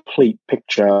this complete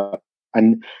picture.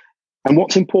 And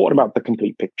what's important about the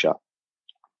complete picture,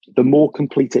 the more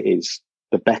complete it is,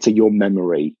 the better your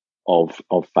memory of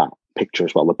that picture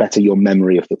as well, the better your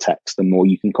memory of the text, the more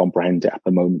you can comprehend it at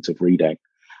the moment of reading.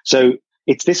 So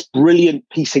it's this brilliant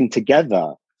piecing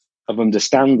together of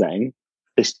understanding,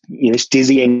 this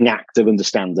dizzying act of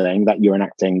understanding that you're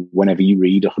enacting whenever you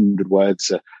read 100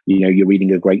 words. You're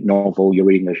reading a great novel, you're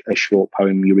reading a short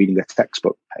poem, you're reading a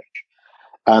textbook page.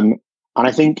 And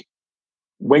I think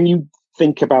when you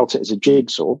think about it as a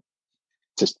jigsaw,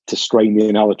 to strain the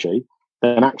analogy,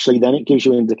 then it gives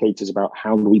you indicators about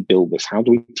how do we build this, how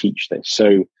do we teach this.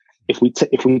 So if we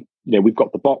we've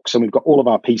got the box and we've got all of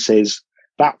our pieces.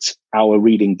 That's our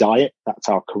reading diet. That's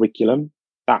our curriculum.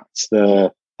 That's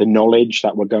the knowledge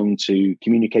that we're going to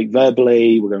communicate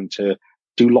verbally. We're going to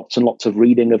do lots and lots of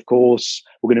reading, of course.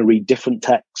 We're going to read different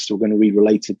texts. We're going to read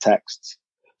related texts.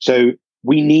 So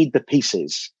we need the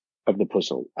pieces of the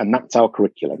puzzle, and that's our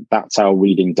curriculum. That's our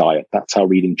reading diet. That's our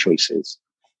reading choices.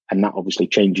 And that obviously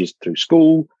changes through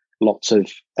school.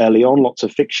 Early on, lots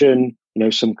of fiction,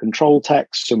 some control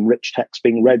text, some rich text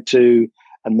being read to.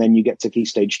 And then you get to key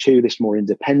stage 2, this more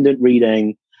independent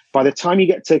reading. By the time you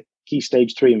get to key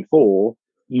stage 3 and 4,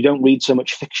 you don't read so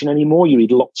much fiction anymore. You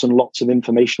read lots and lots of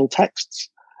informational texts,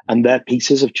 and their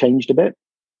pieces have changed a bit,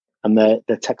 and their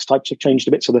text types have changed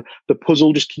a bit. So the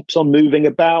puzzle just keeps on moving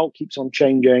about, keeps on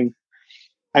changing.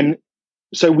 And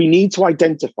so we need to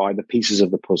identify the pieces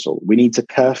of the puzzle. We need to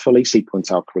carefully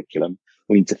sequence our curriculum.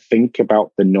 We need to think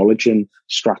about the knowledge and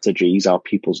strategies our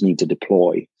pupils need to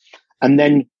deploy. And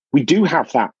then we do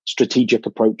have that strategic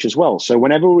approach as well. So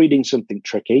whenever we're reading something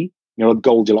tricky, a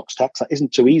Goldilocks text, that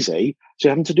isn't too easy. So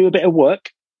you're having to do a bit of work.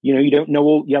 You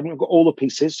haven't got all the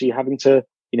pieces. So you're having to,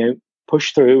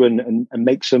 push through and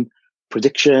make some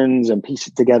predictions and piece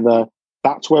it together.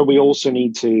 That's where we also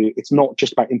need to, it's not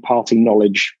just about imparting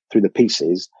knowledge through the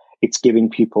pieces. It's giving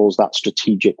pupils that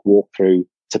strategic walkthrough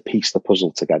to piece the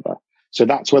puzzle together. So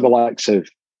that's where the likes of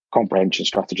comprehension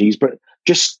strategies, but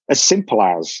just as simple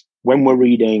as when we're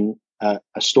reading a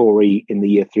story in the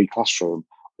year 3 classroom,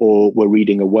 or we're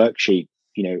reading a worksheet,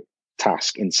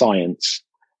 task in science,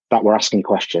 that we're asking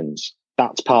questions.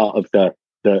 That's part of the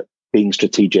being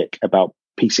strategic about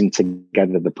piecing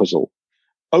together the puzzle.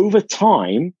 Over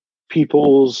time,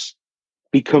 pupils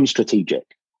become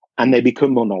strategic and they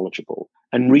become more knowledgeable,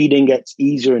 and reading gets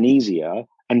easier and easier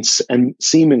and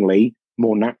seemingly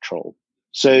more natural.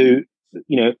 So,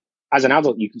 as an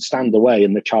adult, you can stand away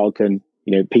and the child can,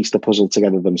 piece the puzzle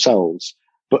together themselves.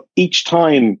 But each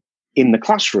time in the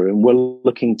classroom, we're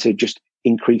looking to just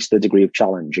increase the degree of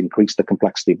challenge, increase the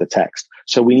complexity of the text.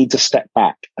 So we need to step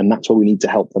back, and that's where we need to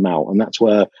help them out. And that's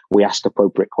where we ask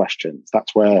appropriate questions.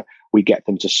 That's where we get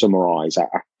them to summarize at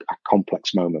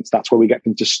complex moments. That's where we get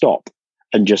them to stop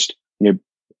and just,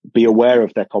 be aware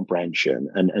of their comprehension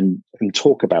and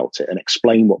talk about it and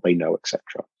explain what they know, etc.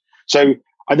 So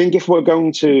I think if we're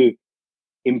going to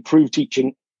improve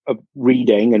teaching of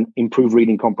reading and improve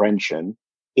reading comprehension,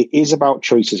 it is about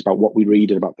choices about what we read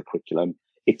and about the curriculum.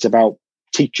 It's about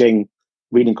teaching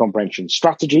reading comprehension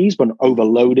strategies, but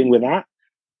overloading with that.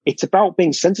 It's about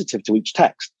being sensitive to each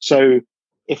text. So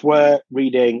if we're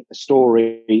reading a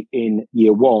story in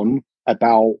year 1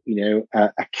 about,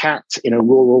 a cat in a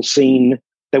rural scene,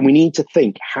 then we need to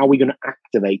think, how are we going to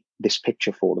activate this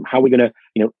picture for them? How are we going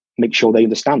to, make sure they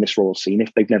understand this rural scene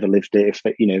if they've never lived it,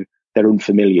 if they're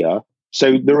unfamiliar.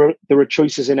 So there are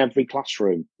choices in every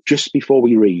classroom. Just before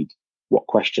we read, what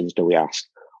questions do we ask?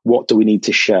 What do we need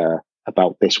to share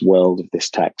about this world of this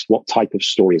text? What type of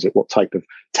story is it? What type of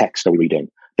text are we reading?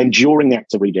 Then during the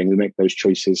act of reading, we make those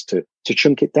choices to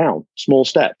chunk it down, small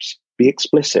steps, be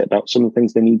explicit about some of the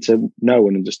things they need to know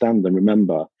and understand and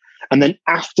remember. And then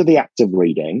after the act of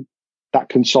reading, that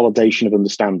consolidation of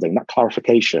understanding, that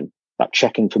clarification, that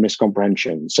checking for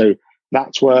miscomprehension. So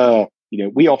that's where,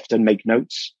 we often make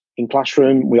notes in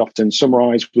classroom. We often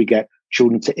summarize. We get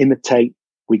children to imitate.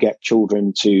 We get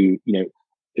children to,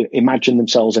 imagine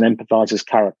themselves and empathize as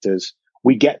characters.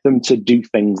 We get them to do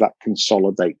things that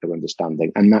consolidate their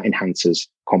understanding, and that enhances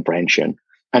comprehension.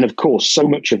 And of course, so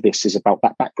much of this is about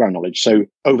that background knowledge. So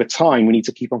over time, we need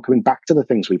to keep on coming back to the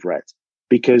things we've read,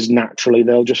 because naturally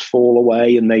they'll just fall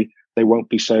away and they won't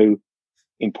be so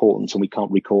important and we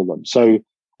can't recall them. So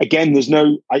again,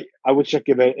 I would just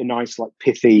give a nice,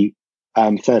 pithy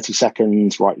 30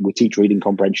 seconds, right? We teach reading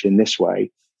comprehension in this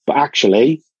way, but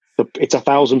actually it's a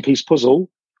 1,000-piece puzzle,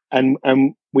 and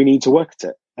we need to work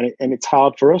at it. And it's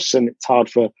hard for us, and it's hard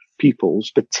for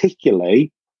pupils,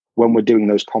 particularly when we're doing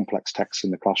those complex texts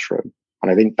in the classroom.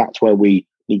 And I think that's where we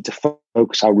need to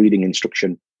focus our reading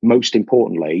instruction. Most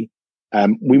importantly,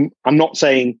 I'm not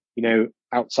saying,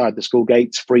 outside the school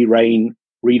gates, free reign,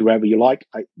 read wherever you like.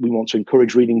 We want to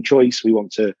encourage reading choice. We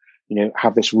want to,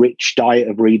 have this rich diet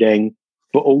of reading.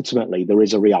 But ultimately, there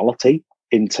is a reality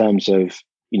in terms of,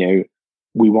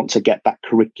 we want to get that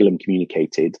curriculum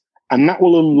communicated. And that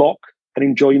will unlock an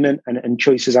enjoyment and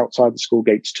choices outside the school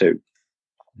gates too.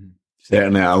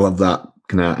 Certainly, I love that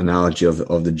kind of analogy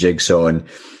of the jigsaw, and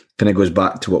kind of goes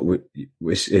back to what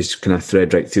is kind of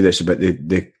thread right through this about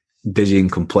the dizzying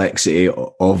complexity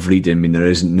of reading. I mean, there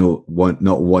isn't not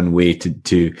one way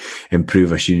to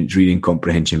improve a student's reading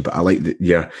comprehension, but I like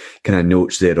your kind of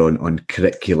notes there on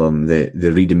curriculum,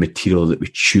 the reading material that we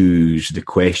choose, the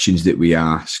questions that we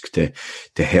ask to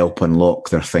help unlock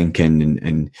their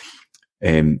thinking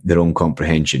and their own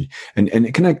comprehension. And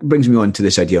it kind of brings me on to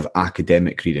this idea of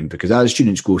academic reading, because as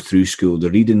students go through school,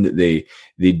 the reading that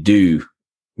they do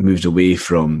moves away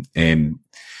from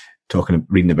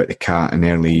reading about the cat in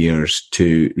early years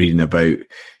to reading about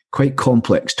quite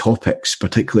complex topics,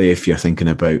 particularly if you're thinking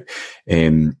about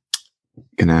kind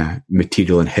of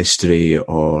material in history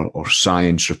or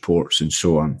science reports and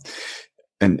so on.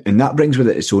 And that brings with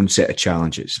it its own set of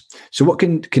challenges. So what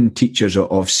can teachers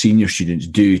of senior students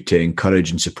do to encourage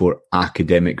and support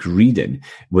academic reading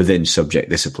within subject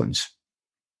disciplines?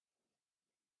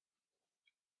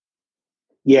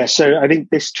 Yeah, so I think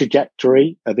this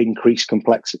trajectory of increased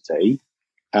complexity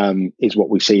is what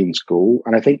we see in school.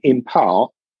 And I think in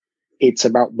part, it's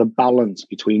about the balance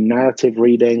between narrative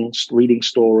reading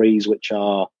stories, which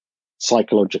are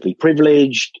psychologically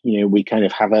privileged. We kind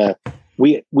of have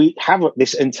we have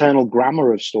this internal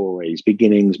grammar of stories,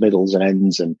 beginnings, middles, and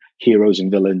ends, and heroes and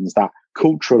villains that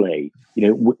culturally,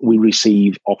 we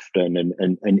receive often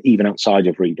and even outside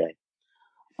of reading.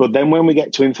 But then when we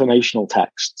get to informational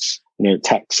texts,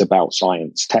 texts about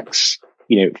science, texts,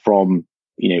 from,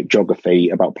 geography,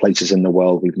 about places in the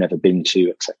world we've never been to,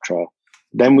 etc.,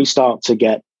 then we start to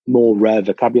get more rare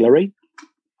vocabulary.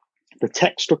 The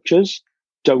text structures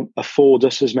don't afford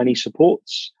us as many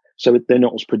supports, so they're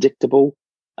not as predictable.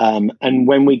 And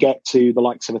when we get to the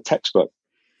likes of a textbook,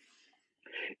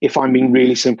 if I'm being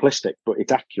really simplistic, but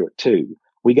it's accurate too,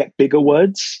 we get bigger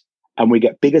words and we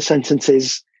get bigger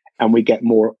sentences and we get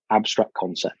more abstract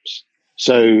concepts.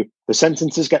 So the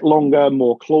sentences get longer,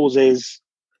 more clauses,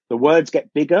 the words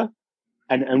get bigger.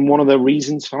 And one of the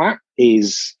reasons for that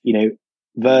is,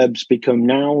 verbs become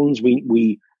nouns.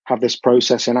 We have this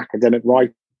process in academic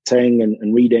writing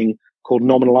and reading called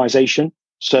nominalization.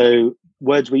 So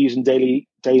words we use in daily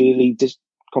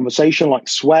conversation, like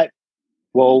sweat.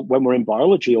 Well, when we're in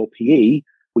biology or PE,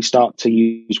 we start to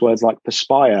use words like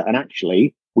perspire, and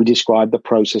actually we describe the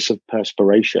process of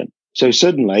perspiration. So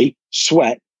suddenly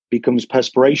sweat becomes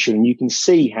perspiration. And you can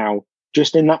see how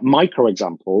just in that micro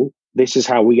example, this is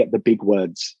how we get the big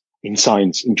words in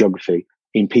science, in geography,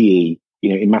 in PE,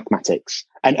 in mathematics.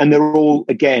 And they're all,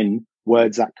 again,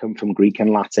 words that come from Greek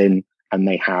and Latin, and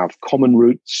they have common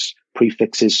roots,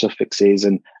 prefixes, suffixes.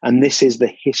 And this is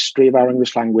the history of our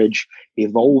English language,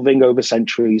 evolving over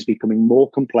centuries, becoming more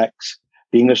complex.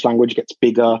 The English language gets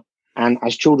bigger. And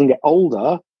as children get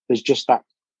older, there's just that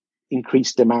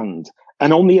increased demand.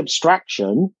 And on the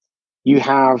abstraction, you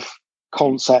have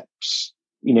concepts,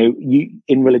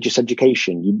 in religious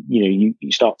education,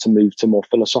 you start to move to more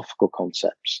philosophical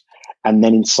concepts. And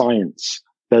then in science,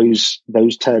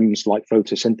 those terms like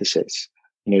photosynthesis,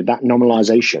 that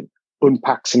nominalization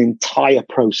unpacks an entire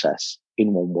process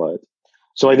in one word.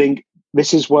 So I think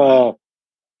this is where,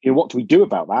 what do we do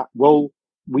about that? Well,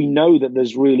 we know that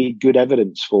there's really good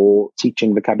evidence for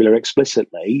teaching vocabulary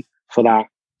explicitly for that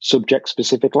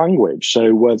subject-specific language.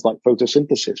 So words like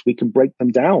photosynthesis, we can break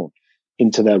them down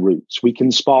into their roots. We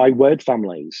can spy word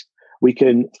families. We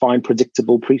can find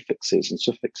predictable prefixes and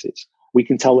suffixes. We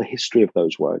can tell the history of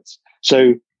those words.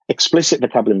 So explicit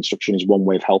vocabulary instruction is one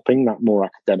way of helping that more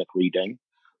academic reading,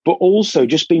 but also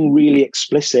just being really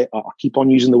explicit. I keep on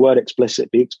using the word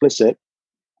explicit, be explicit,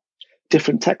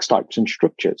 different text types and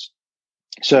structures.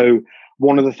 So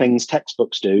one of the things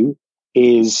textbooks do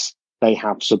is they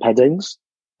have subheadings,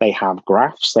 they have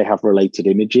graphs, they have related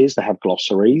images, they have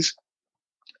glossaries.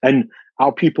 And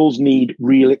our pupils need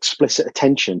real explicit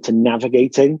attention to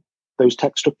navigating those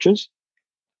text structures.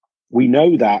 We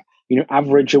know that,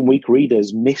 average and weak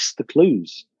readers miss the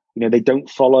clues. They don't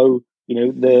follow,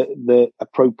 the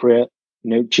appropriate,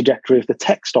 trajectory of the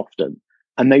text often,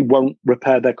 and they won't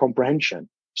repair their comprehension.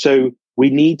 So we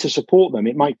need to support them.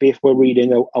 It might be if we're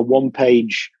reading a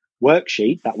one-page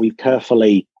worksheet that we've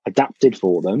carefully adapted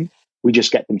for them, we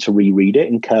just get them to reread it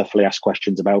and carefully ask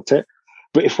questions about it.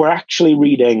 But if we're actually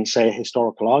reading, say, a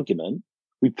historical argument,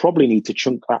 we probably need to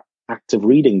chunk that act of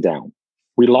reading down.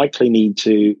 We likely need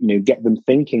to, get them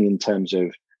thinking in terms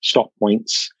of stop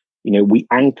points. We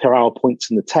anchor our points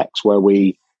in the text where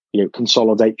we,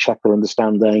 consolidate, check their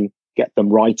understanding, get them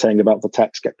writing about the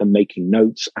text, get them making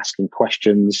notes, asking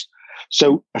questions.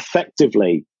 So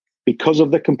effectively, because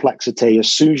of the complexity, as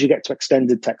soon as you get to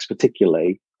extended text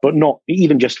particularly, but not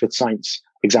even just with science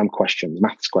exam questions,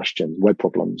 maths questions, word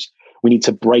problems, we need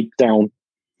to break down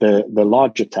the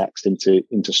larger text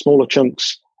into smaller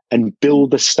chunks and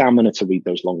build the stamina to read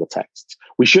those longer texts.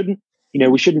 We shouldn't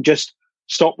just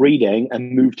stop reading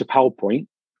and move to PowerPoint,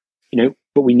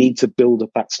 but we need to build up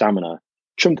that stamina,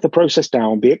 chunk the process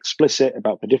down, be explicit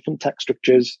about the different text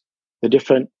structures, the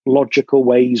different logical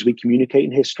ways we communicate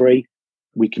in history,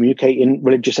 we communicate in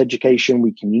religious education,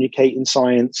 we communicate in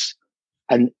science,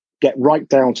 and get right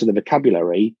down to the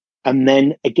vocabulary. And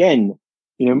then again,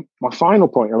 my final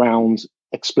point around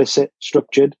explicit,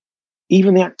 structured,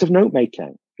 even the act of note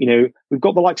making. We've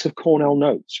got the likes of Cornell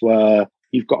Notes, where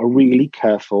you've got a really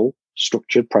careful,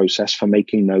 structured process for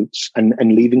making notes and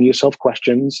leaving yourself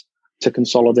questions to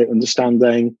consolidate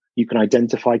understanding. You can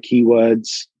identify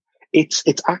keywords. It's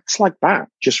acts like that,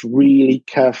 just really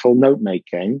careful note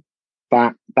making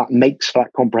that makes for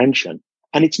that comprehension.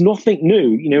 And it's nothing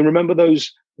new. Remember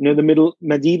those, the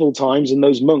medieval times and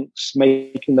those monks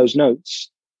making those notes.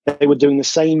 They were doing the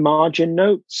same margin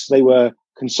notes. They were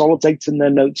consolidating their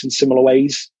notes in similar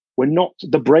ways.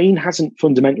 The brain hasn't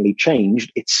fundamentally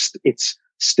changed. It's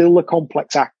still a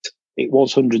complex act it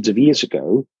was hundreds of years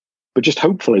ago, but just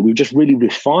hopefully we've just really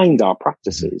refined our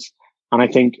practices. And I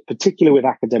think particularly with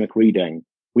academic reading,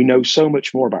 we know so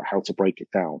much more about how to break it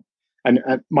down. And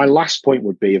my last point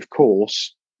would be, of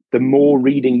course, the more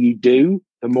reading you do,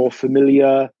 the more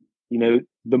familiar,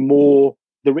 the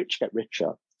rich get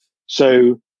richer.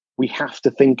 So we have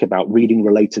to think about reading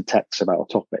related texts about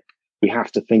a topic. We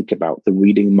have to think about the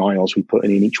reading miles we put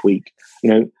in each week.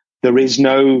 There is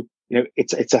no,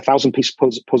 it's a 1,000-piece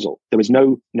puzzle. There is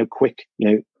no, quick,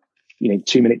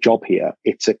 2-minute job here.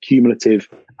 It's a cumulative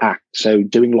act. So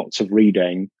doing lots of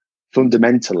reading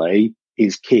fundamentally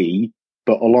is key,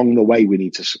 but along the way, we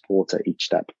need to support it each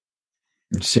step.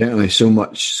 Certainly, so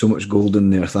much gold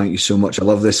in there. Thank you so much. I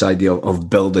love this idea of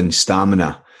building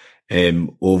stamina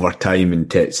over time and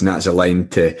text, and that's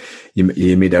aligned to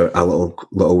you made a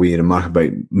little wee remark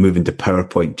about moving to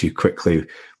PowerPoint too quickly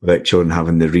without children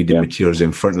having the reading materials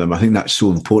in front of them. I think that's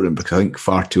so important, because I think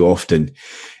far too often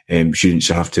students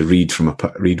have to read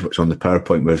what's on the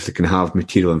PowerPoint, where if they can have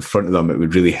material in front of them, it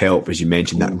would really help, as you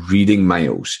mentioned, that reading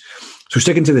miles. So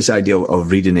sticking to this idea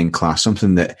of reading in class,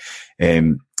 something that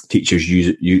teachers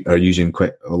are using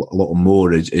quite a lot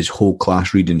more is whole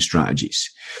class reading strategies.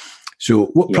 So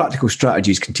what practical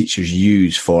strategies can teachers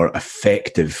use for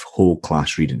effective whole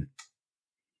class reading?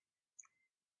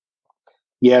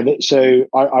 Yeah, so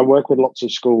I work with lots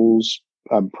of schools,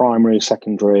 primary,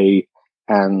 secondary,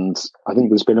 and I think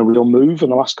there's been a real move in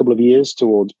the last couple of years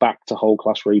towards back to whole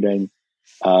class reading,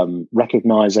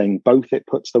 recognizing both it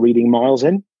puts the reading miles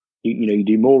in, you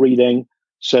do more reading.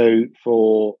 So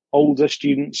for older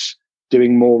students,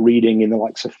 doing more reading in the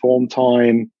likes of form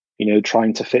time,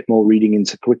 trying to fit more reading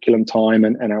into curriculum time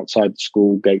and outside the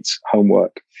school gates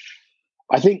homework.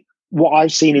 I think what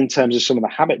I've seen in terms of some of the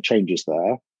habit changes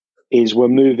there is we're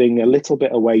moving a little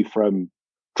bit away from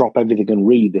drop everything and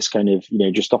read, this kind of,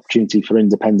 just opportunity for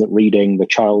independent reading. The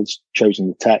child's chosen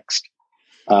the text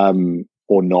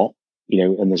or not,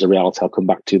 and there's a reality I'll come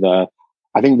back to there.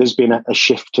 I think there's been a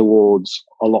shift towards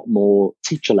a lot more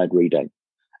teacher-led reading.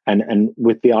 And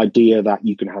with the idea that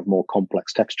you can have more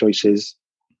complex text choices,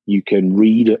 you can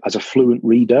read as a fluent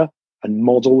reader and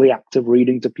model the act of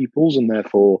reading to pupils, and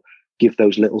therefore give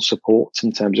those little supports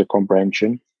in terms of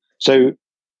comprehension. So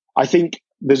I think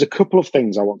there's a couple of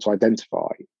things I want to identify.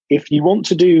 If you want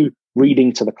to do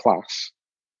reading to the class,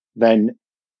 then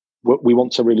we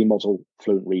want to really model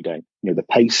fluent reading. The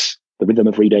pace, the rhythm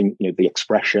of reading, the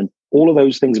expression, all of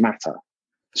those things matter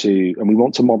and we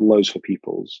want to model those for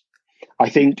pupils. I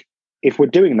think if we're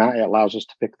doing that, it allows us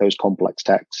to pick those complex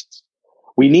texts.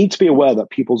 We need to be aware that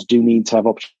pupils do need to have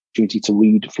opportunity to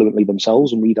read fluently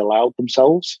themselves and read aloud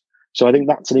themselves. So I think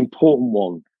that's an important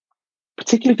one,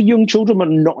 particularly for young children, but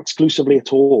not exclusively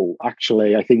at all.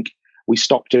 Actually, I think we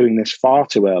stopped doing this far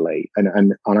too early.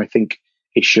 And I think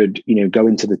it should, go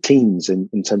into the teens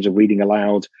in terms of reading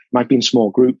aloud. It might be in small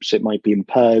groups. It might be in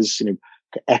pairs,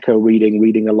 echo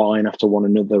reading a line after one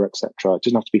another, etc. It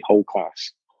doesn't have to be whole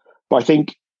class. But I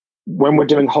think when we're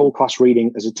doing whole class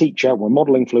reading as a teacher, we're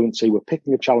modeling fluency, we're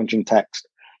picking a challenging text,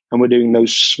 and we're doing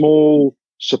those small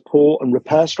support and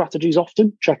repair strategies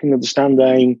often, checking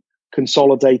understanding,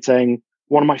 consolidating.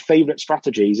 One of my favorite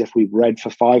strategies, if we've read for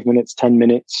 5 minutes, 10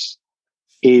 minutes,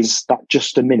 is that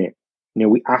just a minute.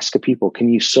 We ask a pupil, can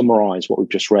you summarize what we've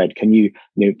just read? Can you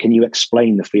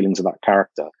explain the feelings of that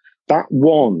character? That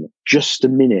one, just a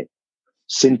minute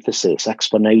synthesis,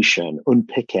 explanation,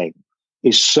 unpicking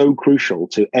is so crucial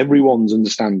to everyone's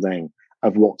understanding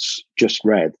of what's just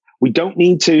read. We don't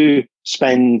need to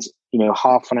spend,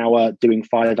 half an hour doing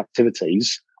 5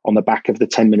 activities on the back of the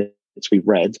 10 minutes we've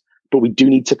read, but we do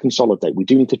need to consolidate. We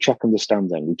do need to check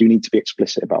understanding. We do need to be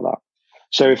explicit about that.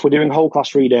 So if we're doing whole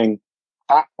class reading,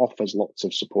 that offers lots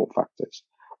of support factors.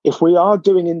 If we are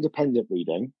doing independent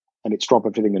reading and it's drop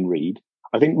everything and read,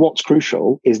 I think what's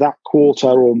crucial is that quarter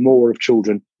or more of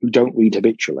children who don't read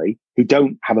habitually, who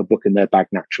don't have a book in their bag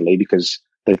naturally because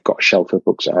they've got a shelf of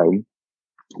books at home.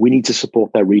 We need to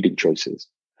support their reading choices.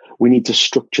 We need to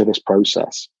structure this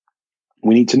process.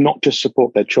 We need to not just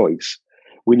support their choice.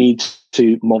 We need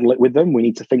to model it with them. We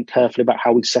need to think carefully about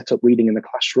how we set up reading in the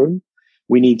classroom.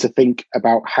 We need to think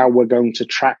about how we're going to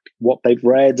track what they've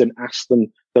read and ask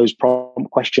them those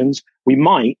prompt questions. We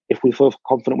might, if we feel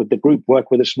confident with the group,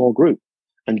 work with a small group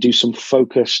and do some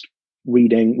focused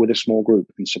reading with a small group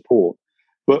and support.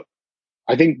 But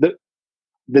I think that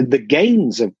the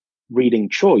gains of reading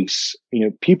choice,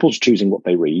 pupils choosing what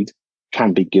they read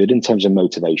can be good in terms of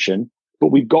motivation, but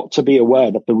we've got to be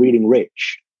aware that the reading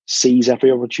rich sees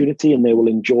every opportunity and they will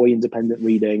enjoy independent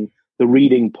reading. The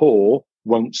reading poor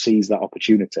won't seize that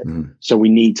opportunity. So we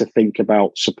need to think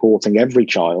about supporting every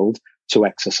child to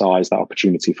exercise that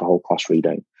opportunity for whole class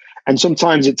reading. And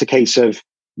sometimes it's a case of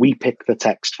we pick the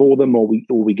text for them, or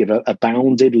we give a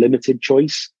bounded, limited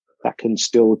choice that can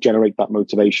still generate that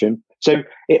motivation. So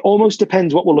it almost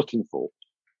depends what we're looking for.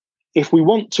 If we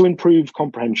want to improve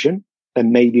comprehension,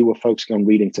 then maybe we're focusing on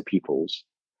reading to pupils.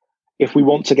 If we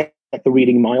want to get the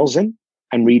reading miles in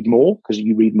and read more, because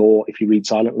you read more if you read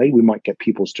silently, we might get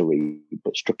pupils to read,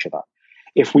 but structure that.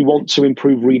 If we want to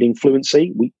improve reading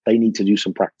fluency, they need to do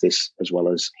some practice as well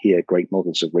as hear great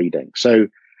models of reading. So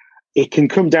it can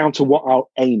come down to what our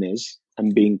aim is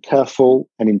and being careful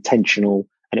and intentional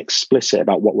and explicit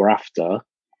about what we're after,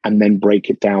 and then break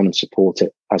it down and support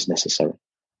it as necessary.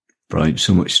 Brilliant.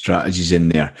 So much strategies in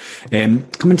there.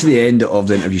 Coming to the end of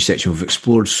the interview section, we've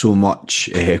explored so much,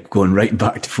 going right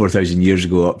back to 4,000 years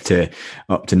ago up to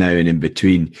now and in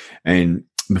between. And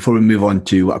before we move on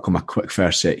to what I call my quick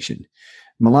fire section,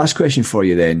 my last question for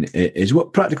you then is,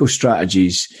 what practical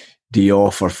strategies do you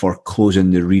offer for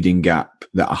closing the reading gap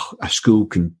that a school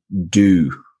can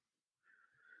do?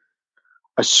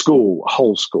 A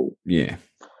whole school. Yeah.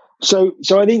 So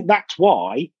I think that's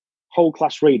why whole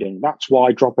class reading, that's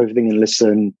why drop everything and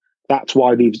listen, that's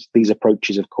why these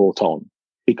approaches have caught on,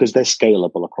 because they're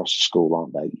scalable across the school,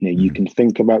 aren't they? You can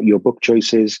think about your book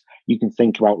choices, you can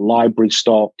think about library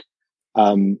stock,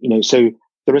 so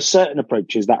there are certain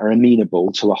approaches that are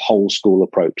amenable to a whole school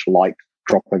approach, like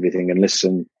drop everything and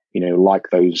listen, like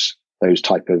those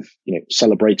type of,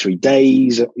 celebratory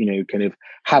days, kind of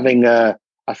having a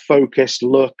focused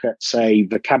look at, say,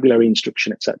 vocabulary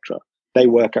instruction, etc. They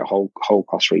work at whole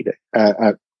class reading,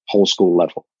 at whole school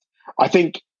level. I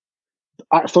think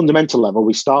at a fundamental level,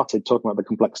 we started talking about the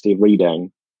complexity of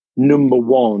reading.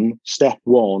 Step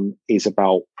one is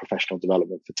about professional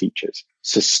development for teachers.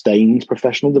 Sustained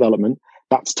professional development.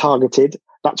 That's targeted.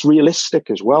 That's realistic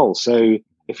as well. So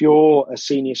if you're a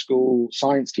senior school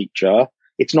science teacher,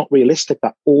 it's not realistic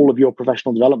that all of your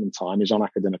professional development time is on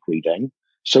academic reading.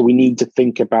 So we need to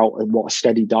think about what a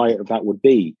steady diet of that would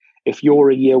be. If you're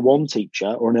a year one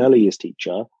teacher or an early years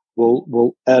teacher,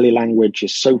 well, early language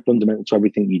is so fundamental to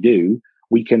everything you do.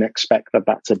 We can expect that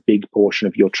that's a big portion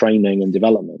of your training and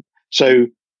development. So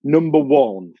number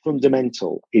one,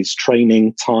 fundamental, is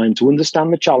training time to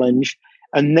understand the challenge.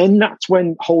 And then that's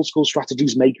when whole school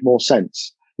strategies make more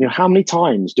sense. How many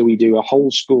times do we do a whole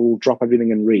school drop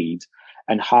everything and read,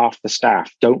 and half the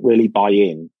staff don't really buy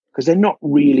in because they're not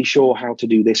really sure how to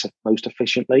do this most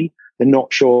efficiently. They're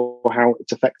not sure how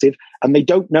it's effective, and they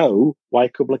don't know why a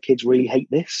couple of kids really hate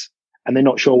this, and they're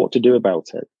not sure what to do about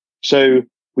it. So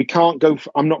we can't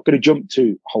I'm not going to jump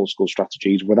to whole school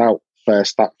strategies without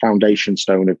first that foundation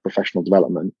stone of professional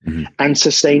development, and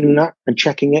sustaining that and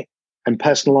checking it and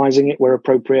personalizing it where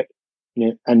appropriate.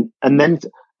 And then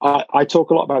I talk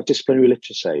a lot about disciplinary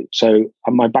literacy. So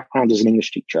my background as an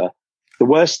English teacher, the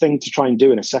worst thing to try and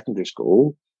do in a secondary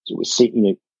school,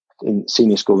 in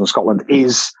senior schools in Scotland,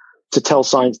 is to tell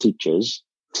science teachers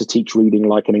to teach reading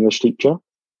like an English teacher.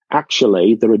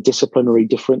 Actually, there are disciplinary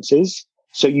differences.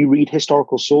 So you read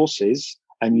historical sources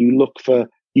and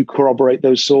you corroborate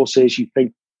those sources. You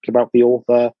think about the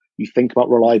author. You think about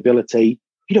reliability.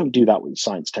 You don't do that with a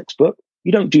science textbook.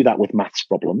 You don't do that with maths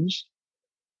problems.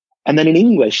 And then in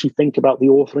English, you think about the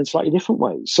author in slightly different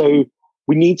ways. So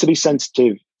we need to be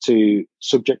sensitive to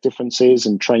subject differences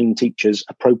and train teachers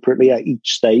appropriately at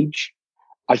each stage.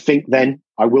 I think then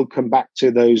I will come back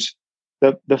to those.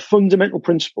 The fundamental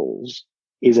principles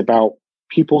is about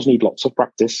pupils need lots of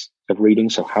practice of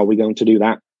reading. So how are we going to do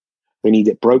that? They need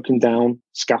it broken down,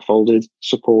 scaffolded,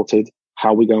 supported. How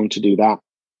are we going to do that?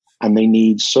 And they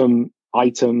need some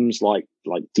items like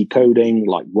like decoding,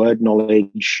 like word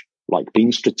knowledge, like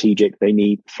being strategic. They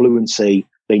need fluency.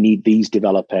 They need these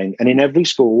developing. And in every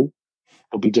school,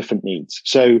 there'll be different needs.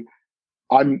 So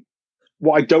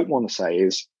what I don't want to say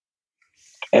is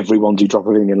everyone do drop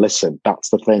everything and listen. That's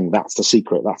the thing. That's the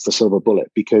secret. That's the silver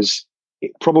bullet, because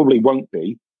it probably won't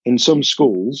be. In some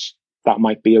schools, that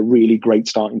might be a really great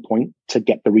starting point to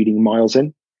get the reading miles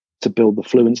in, to build the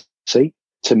fluency,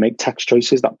 to make text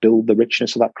choices that build the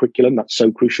richness of that curriculum. That's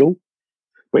so crucial.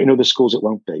 But in other schools, it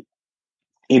won't be.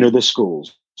 In other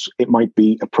schools, it might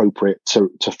be appropriate to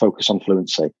focus on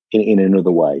fluency in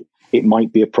another way. It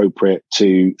might be appropriate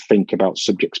to think about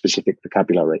subject-specific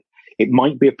vocabulary. It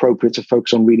might be appropriate to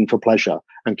focus on reading for pleasure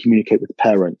and communicate with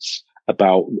parents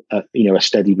about a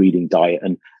steady reading diet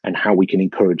and how we can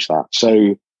encourage that.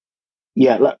 So,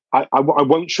 yeah, look, I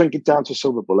won't shrink it down to a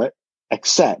silver bullet,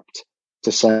 except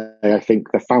to say I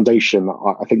think the foundation,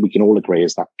 I think we can all agree,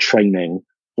 is that training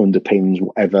underpins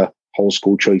whatever whole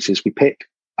school choices we pick.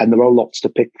 And there are lots to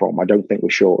pick from. I don't think we're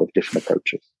short of different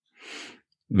approaches.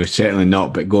 We're certainly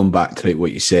not, but going back to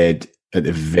what you said at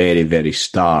the very, very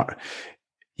start,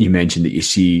 you mentioned that you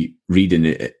see reading,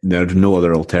 there's no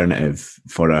other alternative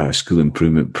for a school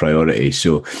improvement priority.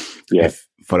 So if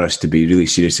for us to be really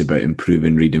serious about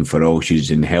improving reading for all students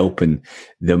and helping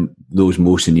those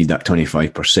most in need, that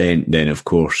 25%, then of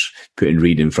course putting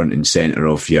reading front and centre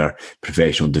of your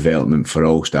professional development for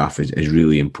all staff is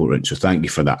really important. So thank you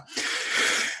for that.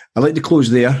 I'd like to close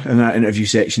there in our interview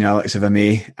section, Alex, if I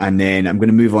may, and then I'm going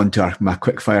to move on to my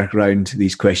quick fire round,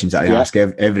 these questions that I ask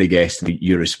every guest,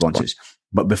 your responses.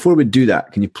 But before we do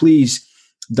that, can you please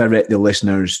direct the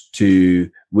listeners to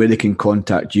where they can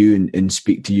contact you and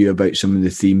speak to you about some of the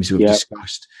themes we've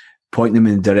discussed? Point them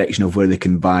in the direction of where they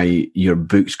can buy your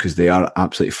books, because they are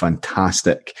absolutely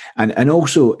fantastic. And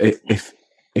also,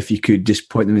 if you could just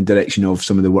point them in the direction of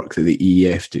some of the work that the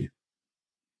EEF do.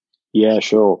 Yeah,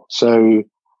 sure. So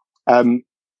my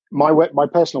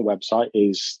personal website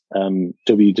is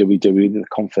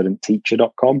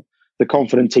www.theconfidentteacher.com. The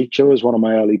Confident Teacher was one of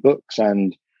my early books,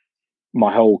 and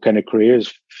my whole kind of career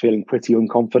is feeling pretty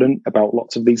unconfident about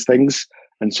lots of these things.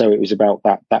 And so it was about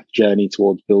that journey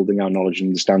towards building our knowledge and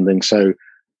understanding. So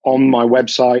on my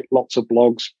website, lots of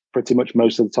blogs, pretty much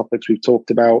most of the topics we've talked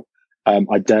about.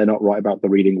 I dare not write about the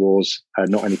reading wars,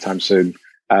 not anytime soon.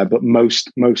 But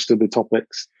most of the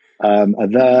topics are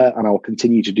there, and I'll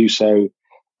continue to do so.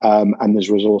 And there's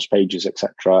resource pages,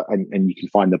 etc. And you can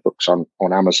find the books on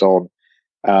Amazon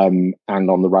and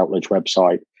on the Routledge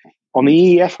website. On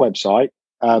the EEF website,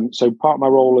 so part of my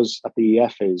role at the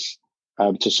EEF is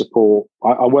to support.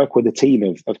 I work with a team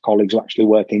of colleagues who actually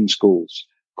work in schools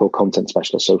called content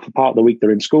specialists. So for part of the week, they're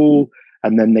in school,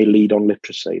 and then they lead on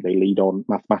literacy. They lead on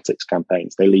mathematics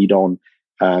campaigns. They lead on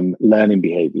learning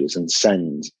behaviours and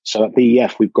SEND. So at the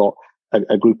EEF, we've got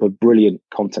a group of brilliant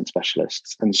content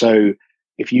specialists. And so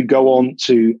if you go on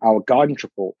to our guidance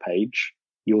report page,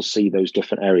 you'll see those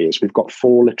different areas. We've got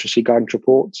 4 literacy guidance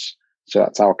reports. So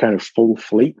that's our kind of full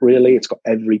fleet, really. It's got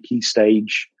every key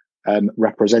stage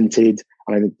represented.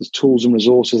 And I think there's tools and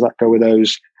resources that go with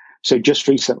those. So just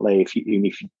recently, if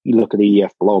you look at the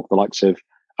EEF blog, the likes of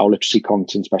our literacy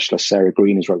content specialist, Sarah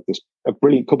Green, has wrote a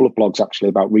brilliant couple of blogs actually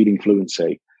about reading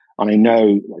fluency. And I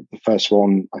know the first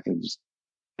one, I think there's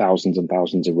thousands and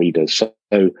thousands of readers. So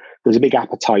there's a big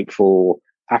appetite for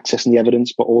accessing the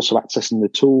evidence, but also accessing the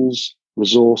tools,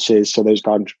 resources. So those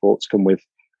guidance reports come with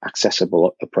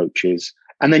accessible approaches.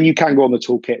 And then you can go on the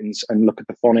toolkit and look at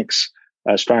the phonics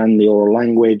strand, the oral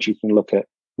language. You can look at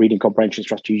reading comprehension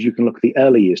strategies. You can look at the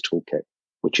early years toolkit,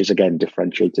 which is again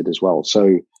differentiated as well.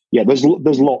 So yeah, there's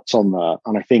lots on there.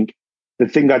 And I think the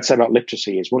thing I'd say about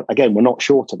literacy is, again, we're not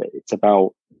short of it. It's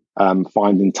about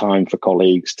finding time for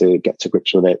colleagues to get to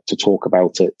grips with it, to talk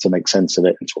about it, to make sense of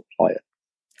it, and to apply it.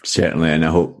 Certainly, and I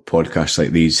hope podcasts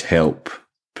like these help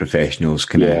professionals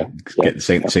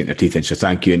sink their teeth in. So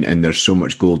thank you. And there's so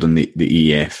much gold on the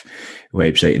EEF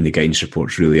website, and the guidance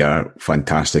reports really are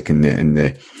fantastic. And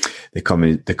they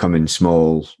come in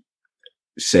small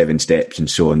 7 steps and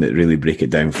so on that really break it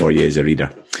down for you as a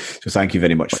reader. So thank you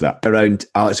very much for that. Around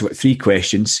Alex, I've got 3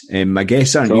 questions. My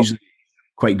guests aren't usually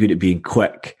quite good at being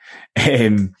quick,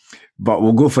 but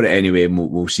we'll go for it anyway, and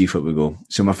we'll see if it will go.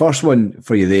 So my first one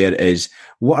for you there is,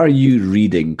 what are you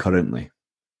reading currently?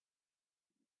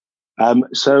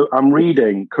 So I'm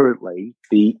reading currently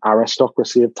The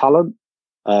Aristocracy of Talent.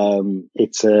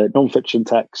 It's a non-fiction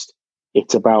text.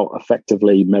 It's about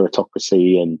effectively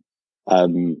meritocracy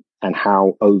and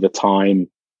how over time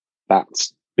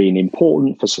that's been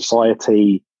important for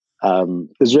society.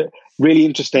 There's really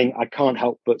interesting. I can't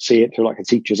help but see it through like a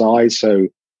teacher's eyes. So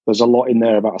there's a lot in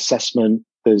there about assessment,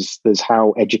 There's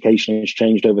how education has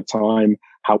changed over time,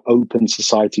 how open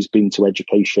society's been to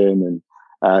education,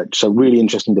 and so really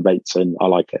interesting debates, and I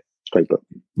like it. It's a great book.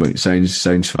 Well, it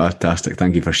sounds fantastic.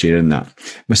 Thank you for sharing that.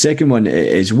 My second one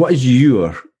is, what is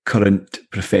your current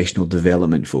professional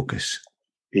development focus?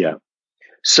 Yeah.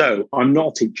 So I'm not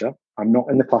a teacher. I'm not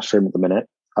in the classroom at the minute.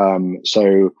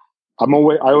 So I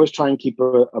always try and keep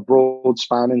a broad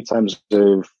span in terms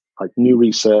of like new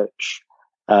research.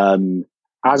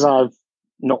 As I've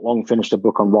not long finished a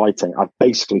book on writing, I've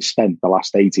basically spent the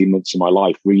last 18 months of my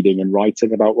life reading and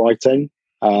writing about writing.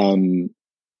 And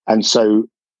so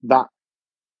that,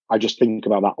 I just think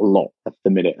about that a lot at the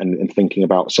minute and thinking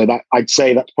about, so that I'd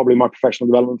say that's probably my professional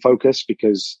development focus,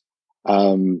 because,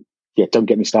 don't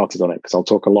get me started on it, because I'll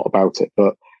talk a lot about it,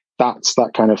 but that's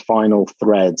that kind of final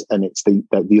thread, and it's the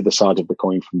other side of the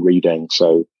coin from reading.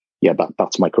 So yeah,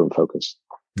 that's my current focus.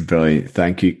 Brilliant.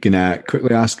 Thank you. Can I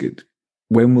quickly ask it,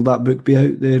 when will that book be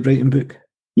out, the writing book?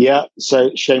 Yeah, so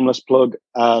shameless plug.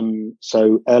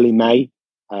 So early May,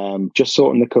 just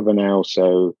sorting the cover now.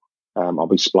 So I'll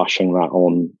be splashing that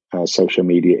on social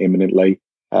media imminently.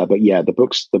 But yeah, the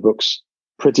book's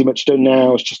pretty much done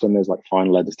now. It's just in those like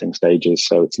final editing stages,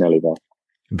 so it's nearly there.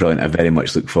 Brilliant. I very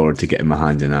much look forward to getting my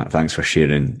hand in that. Thanks for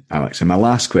sharing, Alex. And my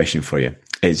last question for you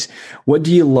is, what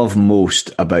do you love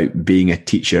most about being a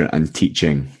teacher and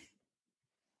teaching?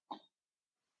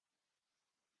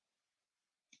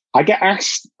 I get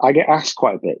asked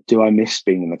quite a bit, do I miss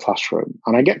being in the classroom?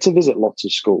 And I get to visit lots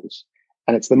of schools.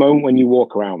 And it's the moment when you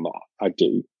walk around that I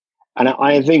do. And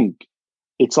I think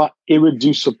it's like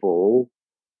irreducible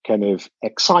kind of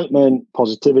excitement,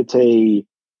 positivity,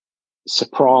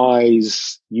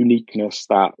 surprise, uniqueness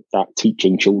that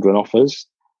teaching children offers.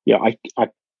 Yeah,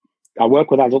 I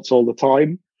work with adults all the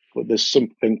time, but there's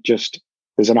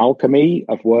an alchemy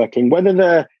of working, whether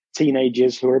they're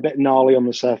teenagers who are a bit gnarly on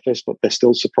the surface, but they're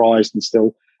still surprised and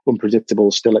still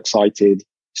unpredictable, still excited,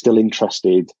 still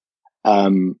interested.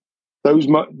 Those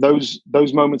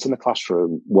moments in the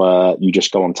classroom where you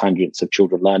just go on tangents of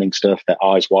children learning stuff, their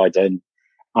eyes widen.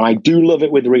 And I do love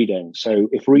it with reading. So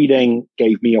if reading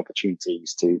gave me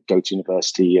opportunities to go to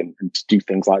university and to do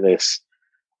things like this,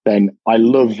 then I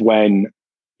love when,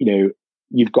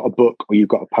 you've got a book or you've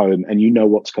got a poem and you know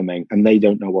what's coming and they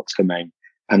don't know what's coming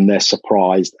and they're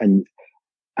surprised. And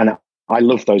I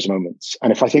love those moments.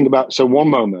 And if I think about, so one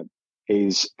moment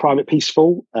is Private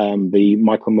Peaceful, the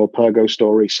Michael Morpurgo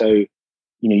story. So,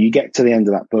 you get to the end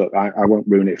of that book. I won't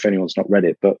ruin it if anyone's not read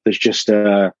it, but there's just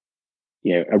a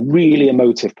really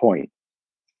emotive point.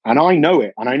 And I know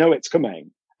it, and I know it's coming,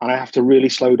 and I have to really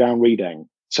slow down reading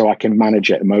so I can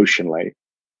manage it emotionally.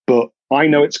 But I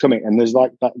know it's coming, and there's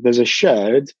like that. There's a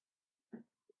shared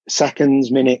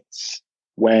seconds, minutes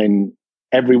when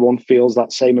everyone feels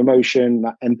that same emotion,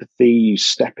 that empathy. You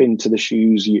step into the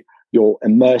shoes, you're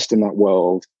immersed in that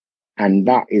world, and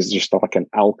that is just like an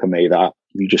alchemy that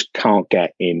you just can't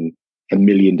get in a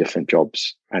million different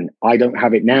jobs. And I don't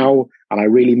have it now, and I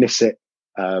really miss it.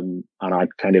 And I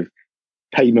kind of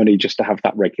pay money just to have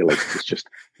that regularly.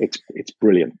 It's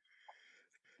brilliant.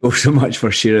 Well, so much for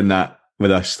sharing that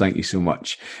with us. Thank you so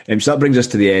much. So that brings us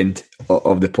to the end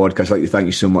of the podcast. I'd like to thank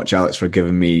you so much, Alex, for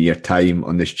giving me your time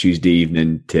on this Tuesday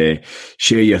evening to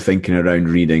share your thinking around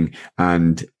reading.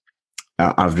 And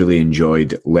I've really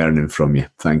enjoyed learning from you.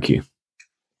 Thank you.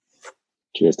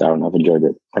 Cheers, Darren. I've enjoyed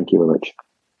it. Thank you very much.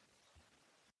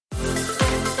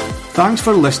 Thanks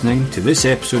for listening to this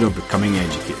episode of Becoming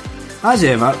Educated. As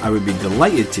ever, I would be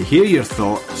delighted to hear your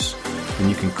thoughts, and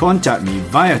you can contact me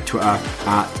via Twitter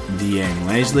at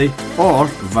DNLeslie or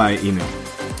via email.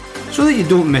 So that you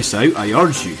don't miss out, I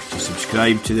urge you to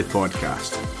subscribe to the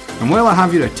podcast. And while I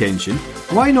have your attention,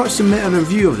 why not submit a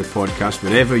review of the podcast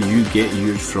wherever you get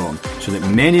yours from, so that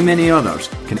many, many others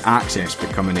can access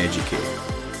Becoming Educated.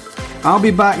 I'll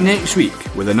be back next week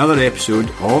with another episode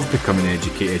of Becoming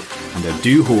Educated, and I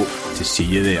do hope to see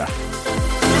you there.